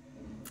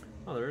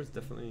 Oh, there is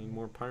definitely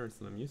more pirates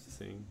than I'm used to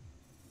seeing.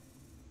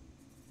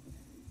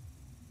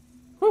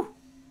 Whew!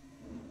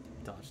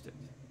 Dodged it.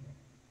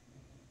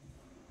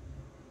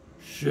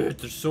 Shit,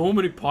 there's so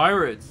many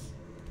pirates!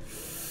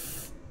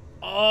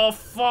 Oh,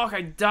 fuck,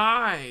 I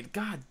died!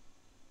 God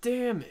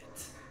damn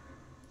it.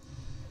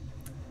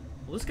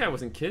 Well, this guy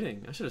wasn't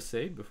kidding. I should have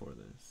saved before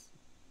this.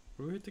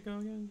 Where we hit to go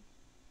again?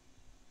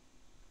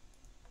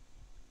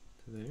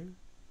 To there?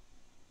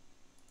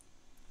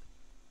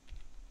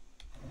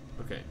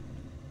 Okay.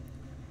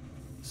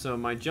 So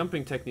my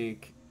jumping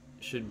technique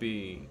should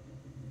be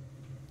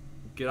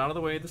get out of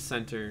the way of the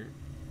center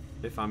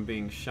if I'm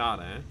being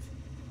shot at.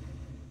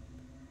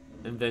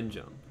 and then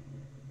jump.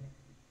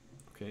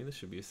 Okay, this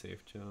should be a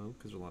safe jump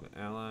because there's a lot of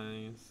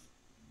allies.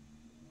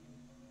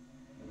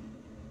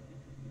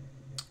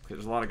 Okay,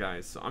 there's a lot of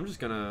guys, so I'm just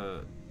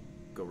gonna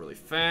go really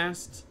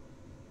fast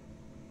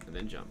and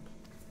then jump.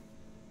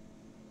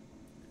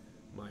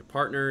 My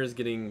partner is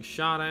getting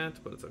shot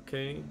at, but it's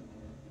okay.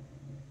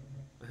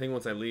 I think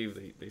once I leave,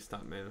 they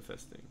stop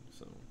manifesting,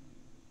 so.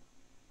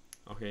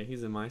 Okay,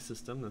 he's in my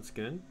system, that's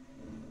good.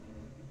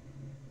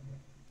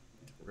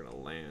 We're gonna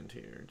land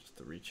here just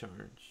to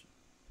recharge.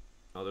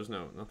 Oh, there's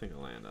nothing to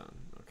land on.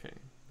 Okay,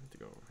 I have to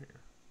go over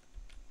here.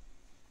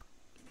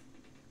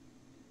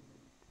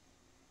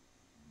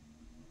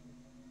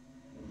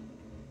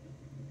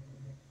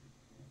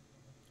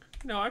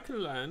 No, I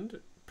can land.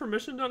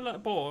 Permission to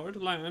board,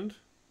 land.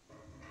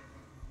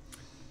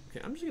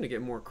 Okay, I'm just gonna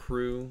get more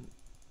crew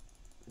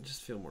and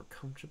just feel more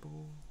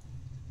comfortable.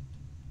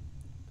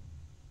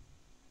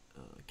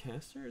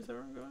 Caster, is that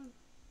where I'm going?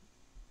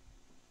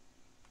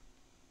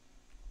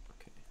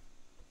 Okay.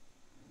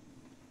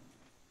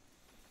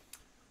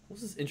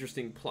 This is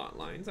interesting plot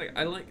lines.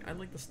 I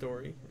like the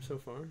story so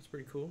far. It's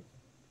pretty cool.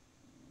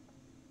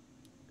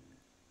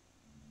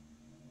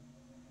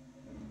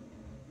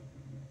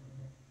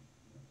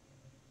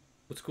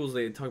 What's cool is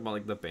they talk about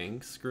like the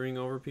bank screwing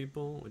over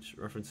people, which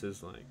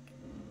references like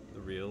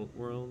the real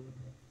world.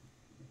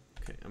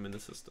 Okay, I'm in the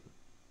system.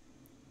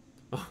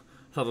 Oh,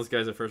 I thought those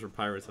guys at first were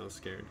pirates. I was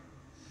scared.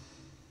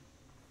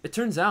 It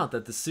turns out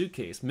that the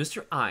suitcase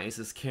Mr. Eyes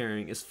is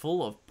carrying is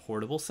full of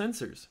portable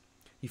sensors.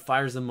 He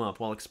fires them up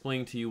while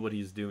explaining to you what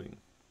he's doing.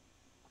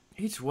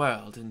 Each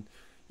world, and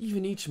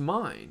even each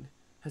mine,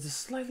 has a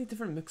slightly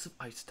different mix of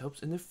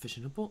isotopes and their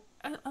fissionable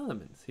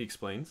elements, he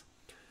explains.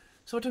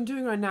 So what I'm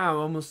doing right now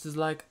almost is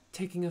like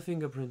taking a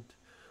fingerprint.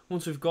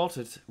 Once we've got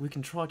it, we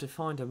can try to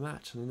find a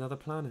match on another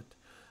planet.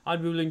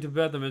 I'd be willing to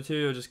bet the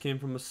material just came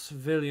from a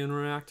civilian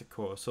reactor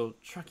core, so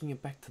tracking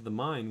it back to the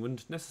mine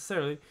wouldn't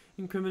necessarily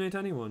incriminate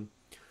anyone.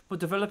 But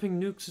developing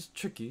nukes is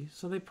tricky,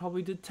 so they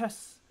probably did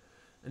tests.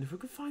 And if we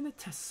could find a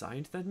test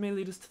site, that may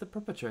lead us to the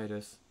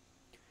perpetrators.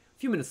 A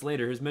few minutes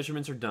later, his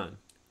measurements are done.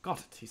 Got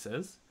it, he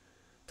says.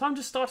 Time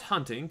to start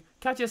hunting.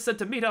 Katya said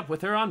to meet up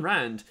with her on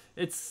Rand.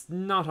 It's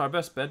not our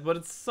best bet, but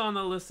it's on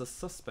the list of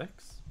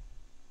suspects.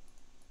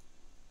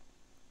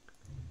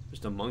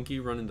 Just a monkey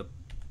running the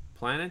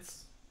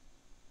planets?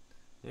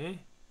 Eh?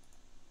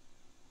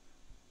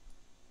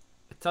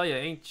 I tell you, it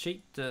ain't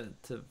cheap to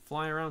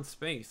fly around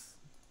space.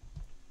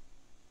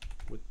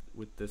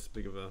 With this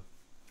big of a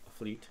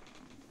fleet.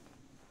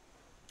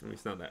 I mean,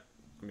 it's not that.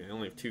 I mean, I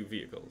only have 2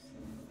 vehicles.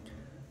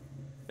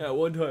 Yeah,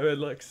 one time I had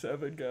like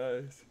 7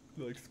 guys.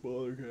 Like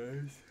smaller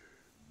guys.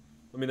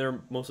 I mean,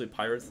 they're mostly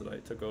pirates that I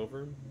took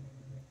over.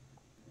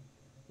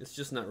 It's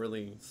just not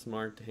really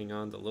smart to hang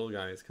on to little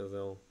guys because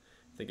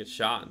they get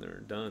shot and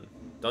they're done.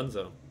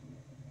 Dunzo.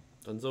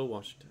 Dunzo,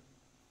 Washington.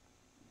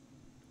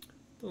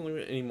 Don't look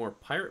like any more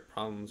pirate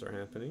problems are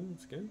happening.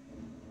 That's good.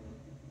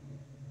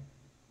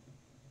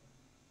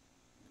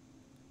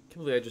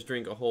 Can't believe I just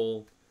drank a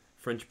whole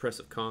French press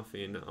of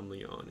coffee and now I'm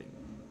yawning.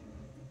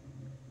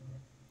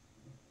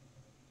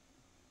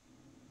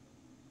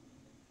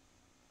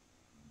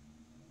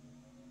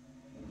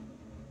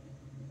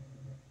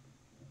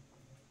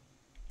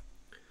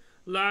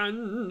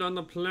 Land on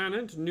the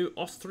planet New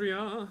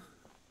Austria.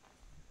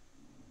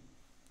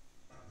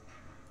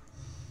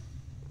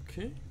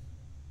 Okay.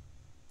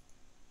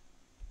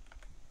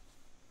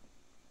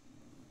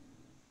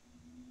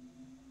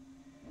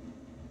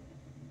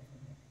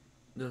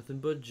 Nothing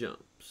but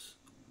jumps.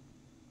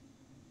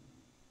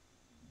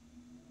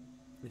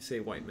 They say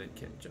white men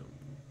can't jump.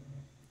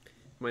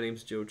 My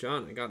name's Joe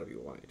John. I gotta be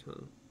white,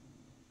 huh?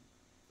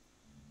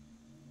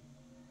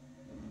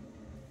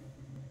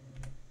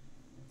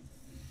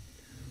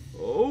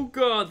 Oh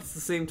god, it's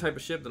the same type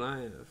of ship that I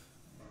have.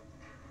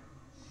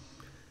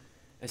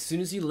 As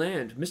soon as you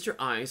land, Mr.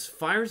 Eyes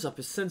fires up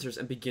his sensors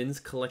and begins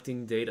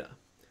collecting data.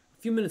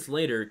 A few minutes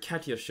later,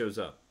 Katya shows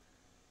up.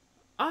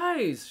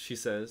 Eyes, she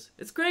says.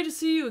 It's great to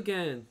see you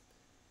again.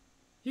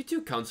 You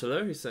too,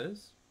 counselor, he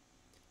says.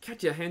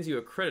 Katya hands you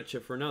a credit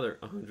chip for another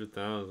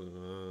 100,000.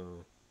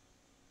 Oh.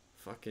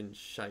 Fucking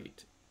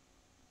shite.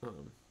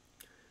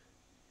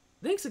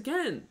 Thanks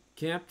again,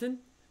 Captain.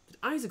 Did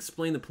Eyes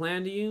explain the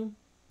plan to you?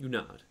 You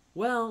nod.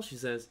 Well, she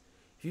says,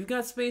 if you've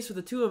got space for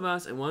the 2 of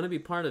us and want to be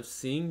part of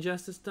seeing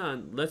justice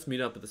done, let's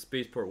meet up at the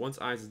spaceport once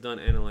Eyes is done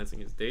analyzing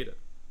his data.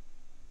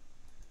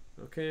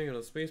 Okay, I go to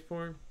the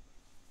spaceport.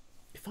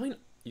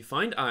 You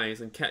find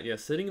Eyes and Katya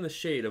sitting in the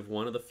shade of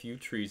one of the few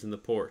trees in the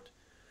port,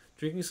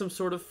 drinking some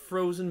sort of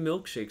frozen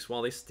milkshakes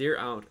while they stare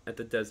out at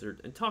the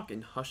desert and talk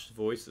in hushed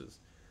voices.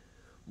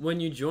 When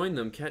you join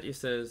them, Katya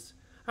says,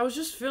 I was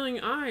just filling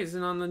Eyes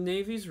in on the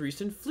Navy's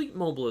recent fleet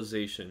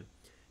mobilization.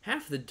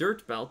 Half the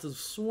dirt belt is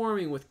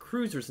swarming with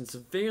cruisers and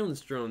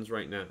surveillance drones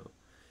right now.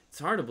 It's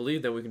hard to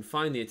believe that we can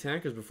find the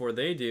attackers before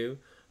they do,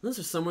 unless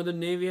there's somewhere the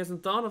Navy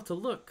hasn't thought of to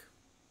look.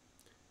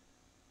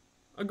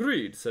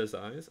 Agreed, says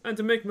Eyes, and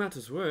to make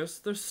matters worse,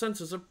 their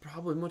sensors are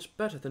probably much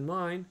better than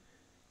mine.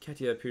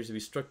 Katya appears to be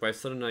struck by a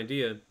sudden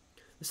idea.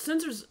 The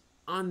sensors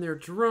on their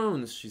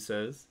drones, she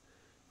says.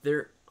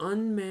 They're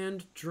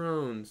unmanned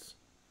drones.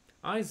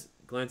 Eyes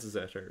glances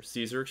at her,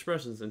 sees her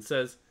expressions, and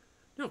says,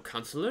 "No,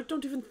 Consular,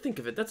 don't even think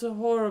of it. That's a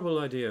horrible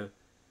idea."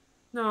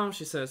 "No,"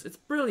 she says, "it's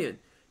brilliant.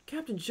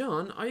 Captain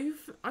John, are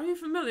you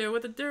familiar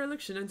with the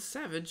Dereliction and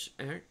Salvage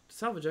Act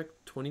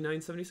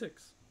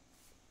 2976?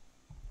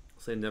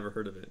 I'll say never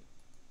heard of it.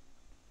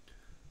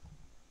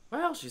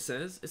 "Well," she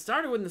says, "it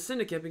started when the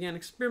Syndicate began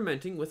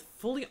experimenting with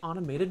fully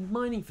automated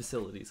mining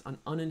facilities on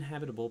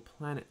uninhabitable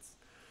planets.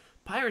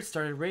 Pirates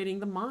started raiding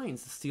the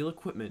mines to steal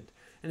equipment,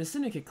 and the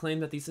Syndicate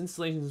claimed that these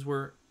installations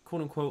were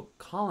quote-unquote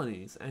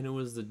colonies, and it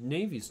was the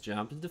Navy's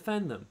job to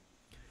defend them.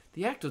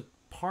 The act was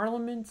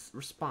Parliament's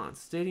response,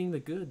 stating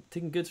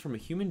taking goods from a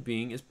human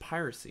being is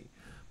piracy.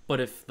 But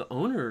if the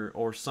owner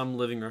or some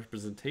living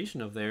representation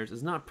of theirs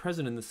is not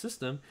present in the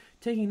system,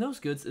 taking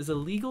those goods is a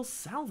legal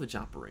salvage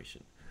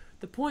operation.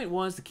 The point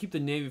was to keep the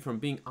Navy from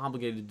being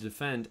obligated to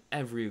defend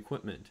every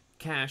equipment,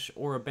 cache,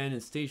 or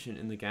abandoned station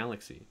in the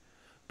galaxy.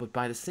 But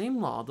by the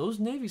same law, those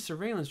Navy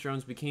surveillance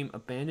drones became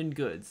abandoned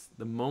goods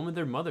the moment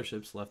their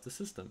motherships left the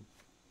system."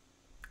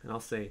 And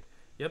I'll say,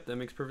 "Yep, that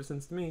makes perfect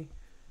sense to me."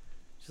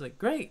 She's like,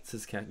 "Great,"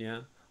 says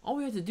Katya. "All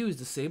we have to do is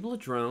disable a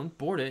drone,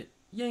 board it,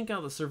 yank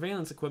out the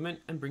surveillance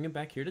equipment, and bring it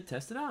back here to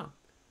test it out."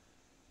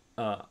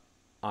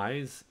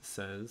 Eyes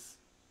says,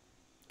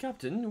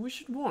 "Captain, we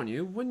should warn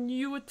you, when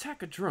you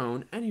attack a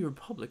drone, any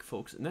Republic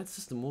folks in that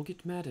system will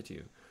get mad at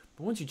you.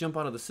 But once you jump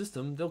out of the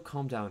system, they'll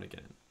calm down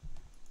again."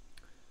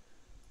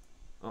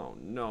 Oh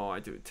no, I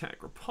do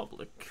attack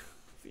Republic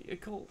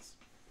vehicles.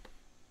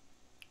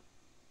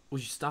 "Will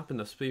you stop in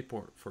the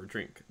spaceport for a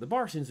drink? The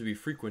bar seems to be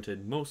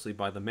frequented mostly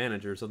by the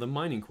managers of the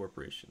mining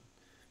corporation.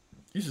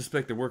 You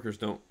suspect the workers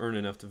don't earn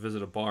enough to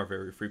visit a bar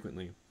very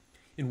frequently.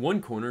 In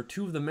one corner,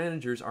 two of the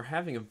managers are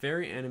having a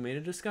very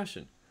animated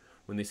discussion.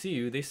 When they see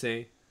you, they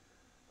say,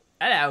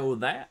 'Hello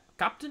there,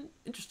 Captain.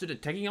 Interested in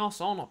taking us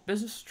on a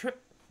business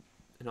trip?'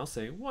 And I'll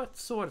say, 'What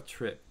sort of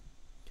trip?'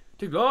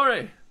 'To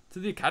glory, to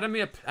the Academy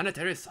of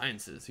Planetary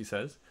Sciences,' he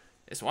says.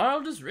 'This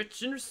world is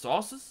rich in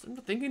resources, and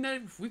we're thinking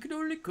that if we could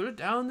only cool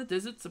down the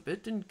deserts a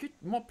bit and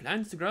get more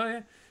plants to grow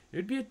here, it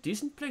would be a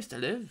decent place to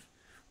live.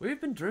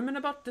 We've been dreaming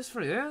about this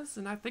for years,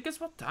 and I think it's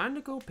about time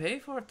to go pay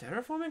for a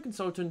terraforming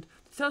consultant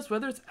to tell us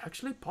whether it's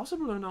actually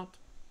possible or not.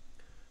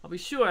 I'll be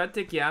sure I'd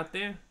take you out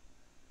there.'"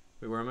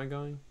 Wait, where am I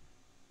going?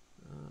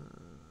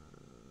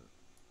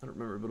 I don't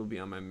remember, but it'll be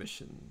on my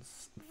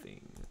missions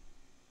thing.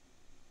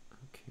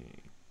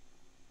 Okay.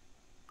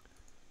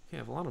 Okay, I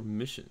have a lot of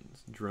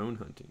missions. Drone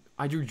hunting.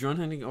 I do drone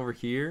hunting over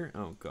here?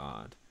 Oh,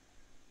 God.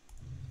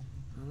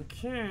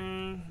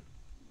 Okay.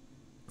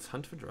 Let's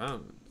hunt for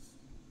drones.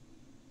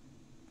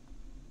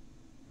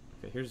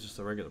 Okay, here's just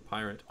a regular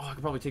pirate. Oh, I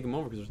could probably take him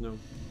over because there's no...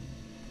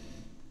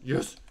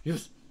 Yes,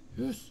 yes,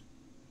 yes.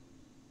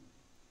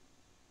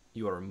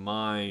 You are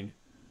mine.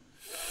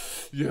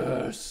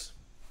 Yes.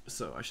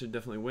 So I should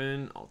definitely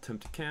win. I'll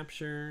attempt to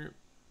capture.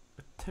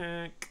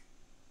 Attack.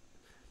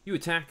 You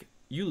attack.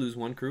 You lose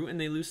 1 crew and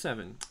they lose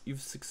 7.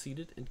 You've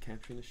succeeded in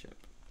capturing the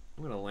ship.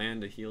 I'm gonna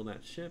land to heal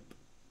that ship.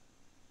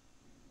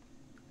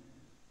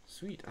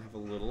 Sweet, I have a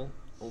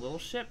little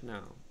ship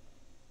now.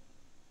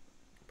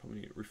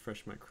 Probably need to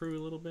refresh my crew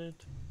a little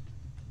bit.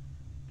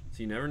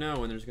 So you never know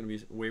when there's gonna be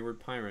a wayward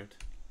pirate.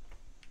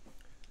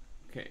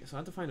 Okay, so I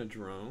have to find a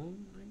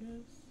drone, I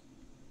guess.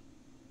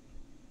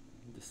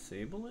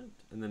 Disable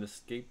it and then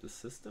escape the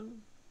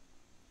system.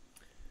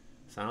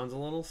 Sounds a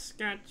little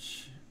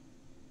sketch.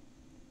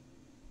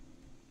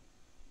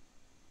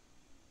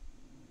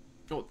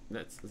 Oh,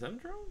 is that a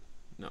drone?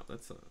 No,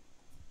 that's a...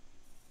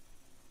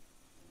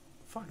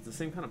 Fuck, it's the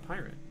same kind of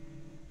pirate.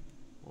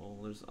 Well,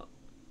 there's a...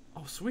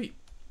 Oh, sweet.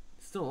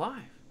 It's still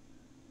alive.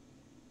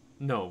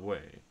 No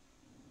way.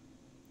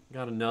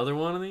 Got another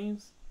one of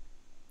these?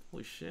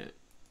 Holy shit.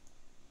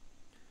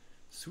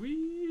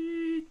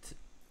 Sweet.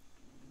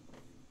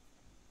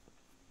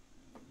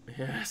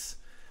 Yes.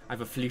 I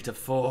have a fleet of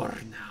 4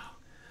 now.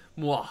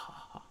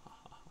 Mwahaha.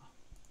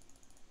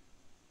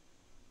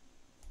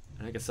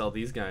 And I can sell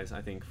these guys,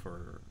 I think,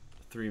 for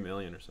 3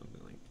 million or something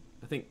like.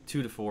 I think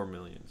 2 to 4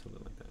 million,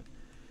 something like that.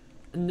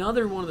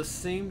 Another one of the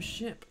same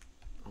ship.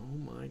 Oh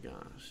my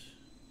gosh.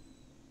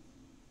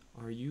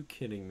 Are you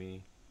kidding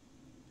me?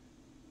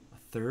 A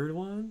third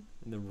one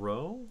in the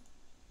row?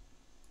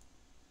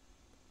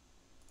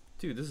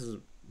 Dude, this is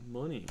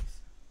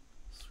monies.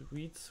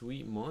 Sweet,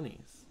 sweet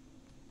monies.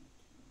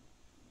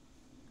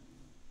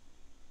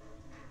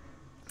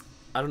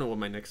 I don't know what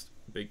my next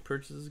big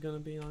purchase is gonna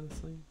be,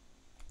 honestly.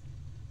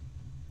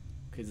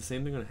 Okay, is the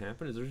same thing gonna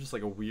happen? Is there just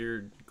like a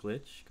weird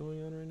glitch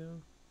going on right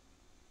now?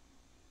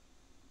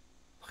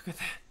 Look at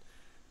that.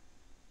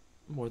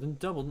 More than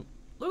doubled.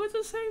 Look at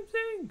the same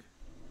thing.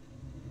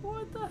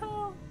 What the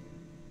hell?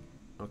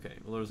 Okay,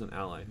 well there was an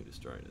ally who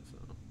destroyed it, so.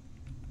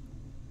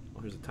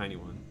 Oh, here's a tiny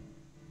one.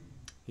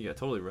 He got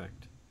totally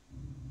wrecked.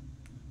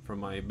 From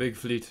my big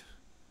fleet.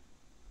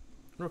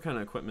 I wonder what kind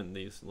of equipment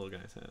these little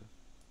guys have.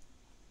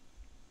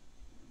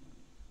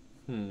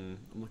 I'm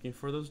looking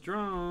for those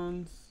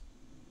drones.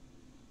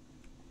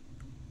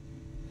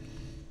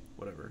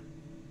 Whatever.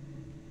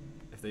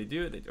 if they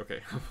do it, they okay.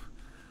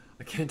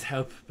 I can't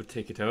help but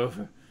take it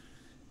over.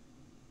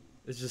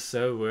 It's just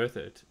so worth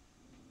it.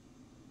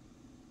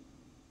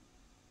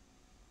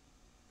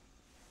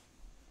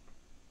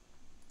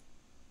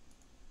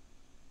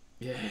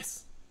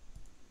 Yes.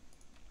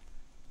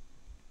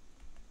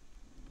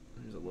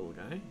 There's a little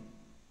guy.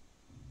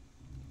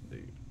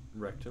 They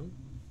wrecked him.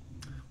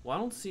 Well, I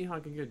don't see how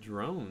I can get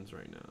drones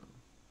right now.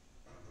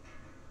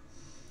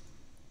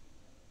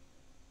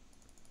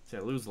 See,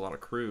 I lose a lot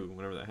of crew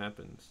whenever that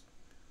happens.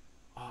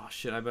 Oh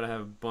shit, I bet I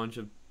have a bunch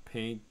of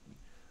paint.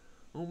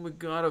 Oh my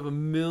god, I have $1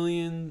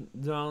 million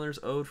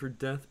owed for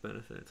death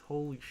benefits.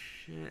 Holy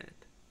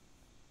shit.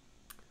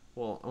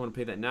 Well, I want to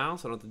pay that now,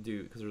 so I don't have to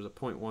do, because there's a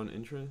 0.1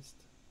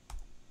 interest.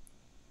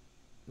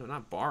 No,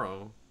 not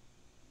borrow.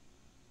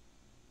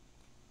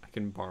 I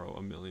can borrow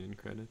 1 million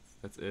credits.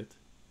 That's it.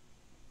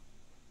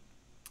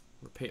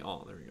 Or pay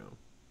all. There we go.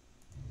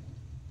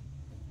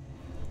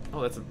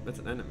 Oh, that's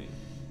an enemy.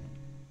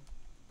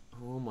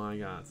 Oh my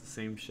god, it's the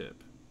same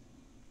ship.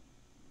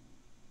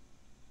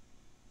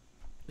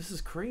 This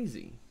is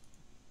crazy.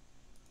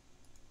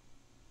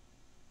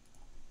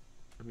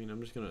 I mean,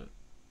 I'm just gonna...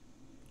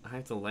 I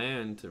have to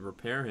land to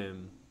repair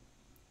him,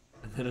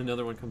 and then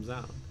another one comes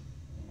out.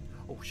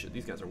 Oh shit,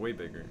 these guys are way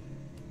bigger.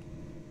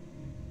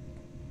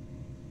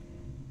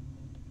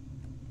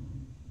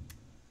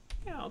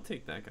 Yeah, I'll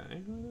take that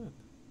guy. Why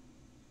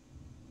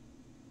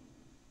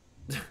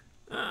not?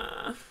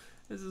 Ah,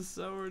 this is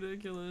so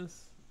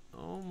ridiculous.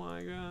 Oh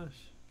my gosh.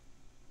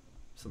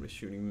 Somebody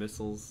shooting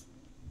missiles.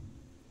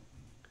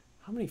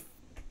 How many...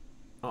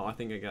 Oh, I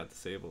think I got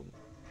disabled.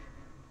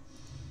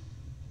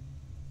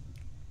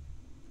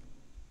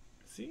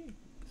 Is he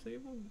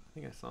disabled? I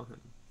think I saw him.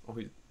 Oh,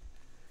 he's...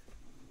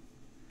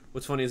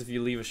 What's funny is if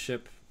you leave a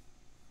ship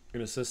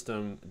in a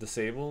system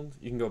disabled,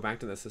 you can go back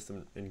to that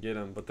system and get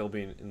them, but they'll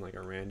be in like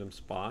a random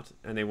spot,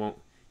 and they won't...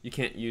 You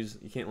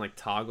can't like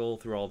toggle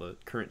through all the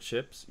current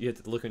ships. You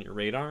have to look on your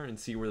radar and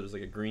see where there's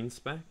like a green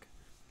speck,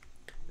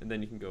 and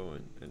then you can go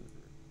and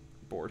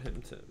board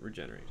him to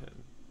regenerate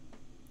him,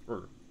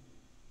 or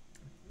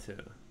to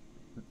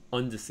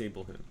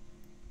undisable him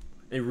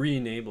and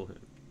re-enable him.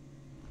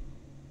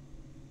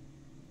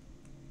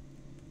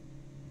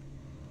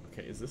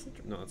 Okay, is this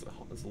a... No, it's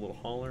a little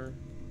hauler.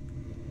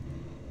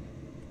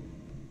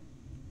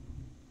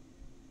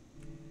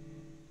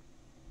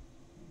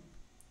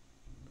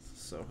 This is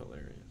so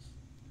hilarious.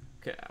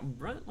 Okay,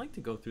 I'd like to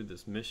go through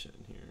this mission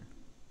here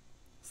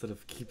instead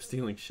of keep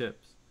stealing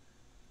ships.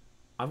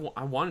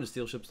 I wanted to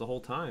steal ships the whole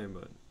time,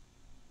 but...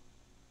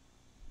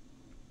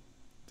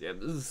 Damn,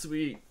 this is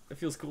sweet. It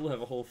feels cool to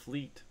have a whole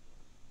fleet.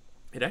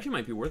 It actually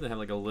might be worth it to have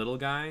like a little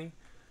guy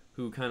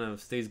who kind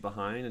of stays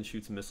behind and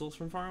shoots missiles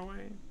from far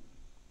away.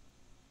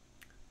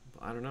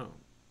 But I don't know.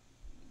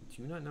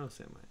 Do you not know,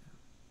 Sam?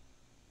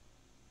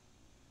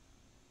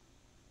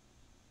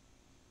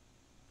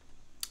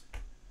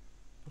 Well,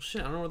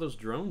 shit, I don't know where those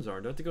drones are.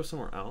 Do I have to go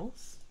somewhere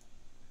else?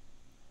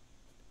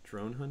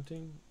 Drone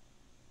hunting?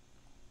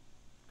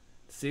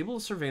 Disable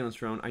a surveillance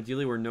drone,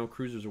 ideally where no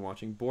cruisers are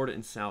watching. Board it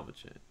and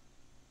salvage it.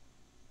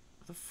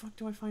 Where the fuck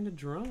do I find a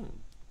drone?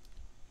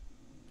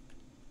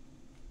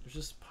 There's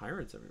just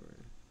pirates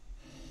everywhere.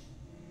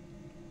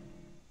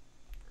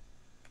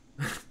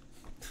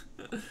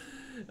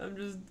 I'm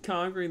just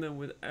conquering them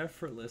with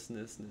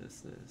effortlessness.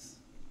 Well,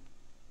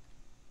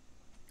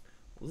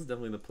 this is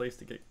definitely the place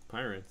to get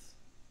pirates.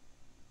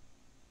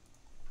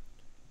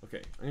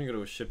 Okay, I'm gonna go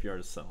to a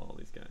shipyard to sell all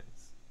these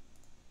guys.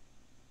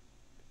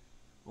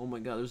 Oh my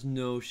god, there's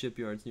no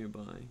shipyards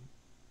nearby.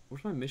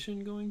 Where's my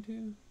mission going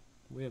to?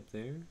 Way up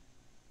there?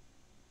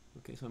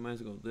 Okay, so I might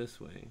as well go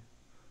this way.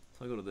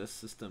 So I'll go to this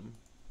system.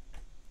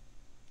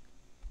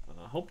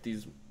 I hope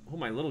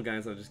my little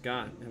guys I just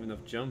got have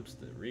enough jumps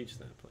to reach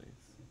that place.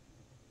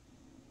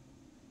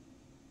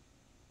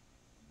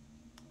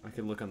 I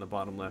could look on the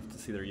bottom left to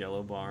see their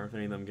yellow bar if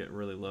any of them get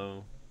really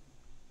low.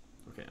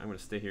 Okay, I'm gonna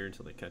stay here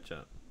until they catch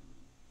up.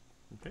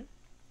 Okay.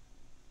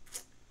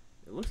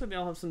 It looks like they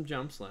all have some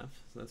jumps left,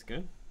 so that's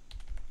good.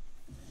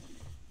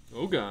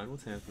 Oh god,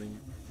 what's happening?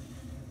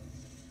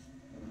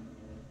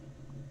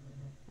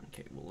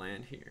 Okay, we'll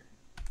land here.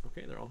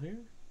 Okay, they're all here.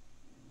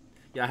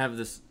 Yeah, I have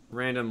this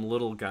random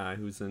little guy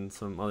who's in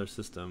some other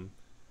system.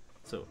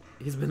 So,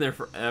 he's been there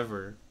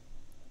forever.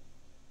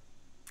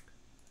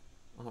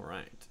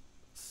 Alright.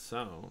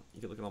 So,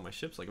 you can look at all my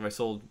ships. Like, if I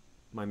sold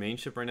my main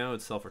ship right now, it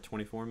would sell for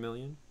 24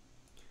 million.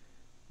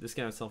 This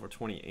guy would sell for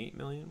 28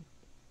 million.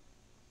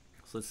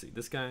 So, let's see.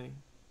 This guy,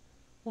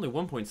 only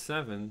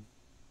 1.7. You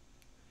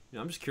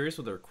know, I'm just curious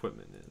what their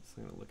equipment is.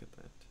 I'm going to look at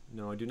that.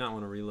 No, I do not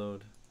want to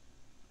reload.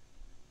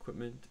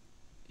 Equipment.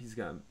 He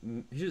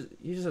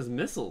just has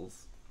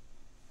missiles.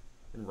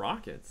 And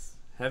rockets.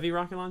 Heavy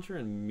rocket launcher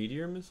and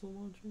meteor missile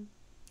launcher.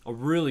 A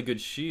really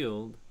good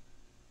shield.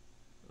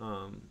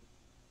 Wow.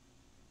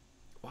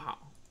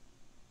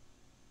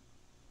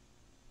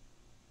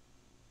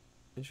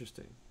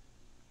 Interesting.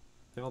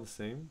 They're all the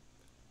same.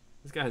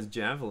 This guy has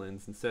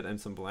javelins instead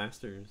and some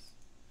blasters.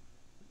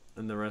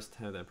 And the rest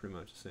have that pretty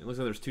much the same. Looks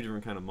like there's two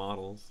different kind of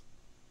models.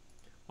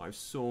 Oh, I have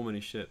so many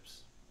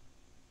ships.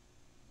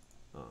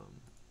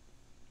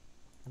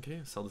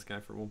 Okay, sell this guy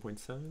for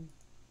 1.7.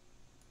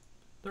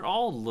 They're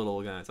all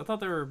little guys. I thought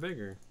they were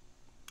bigger.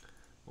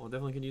 Well, I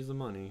definitely could use the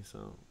money,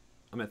 so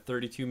I'm at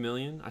 32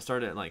 million. I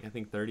started at like I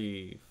think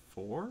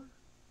 34,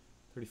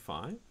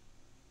 35. So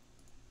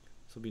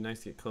it'd be nice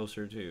to get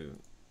closer to.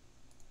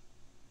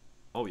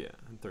 Oh yeah,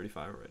 I'm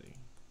 35 already.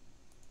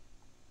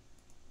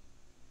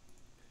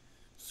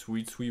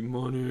 Sweet, sweet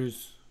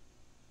monies.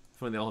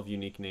 Funny, they all have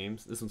unique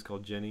names. This one's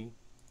called Jenny.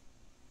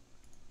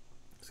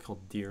 It's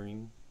called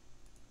Deering.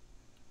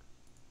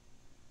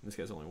 This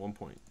guy's only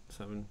 1.7,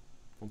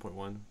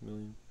 1.1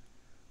 million.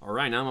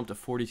 Alright, now I'm up to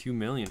 42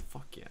 million.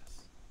 Fuck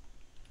yes.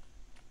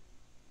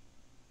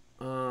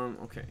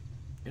 Okay.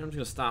 And I'm just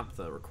gonna stop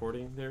the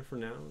recording there for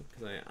now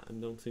because I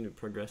don't seem to be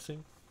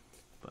progressing.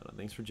 But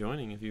thanks for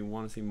joining. If you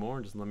want to see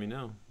more, just let me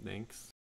know. Thanks.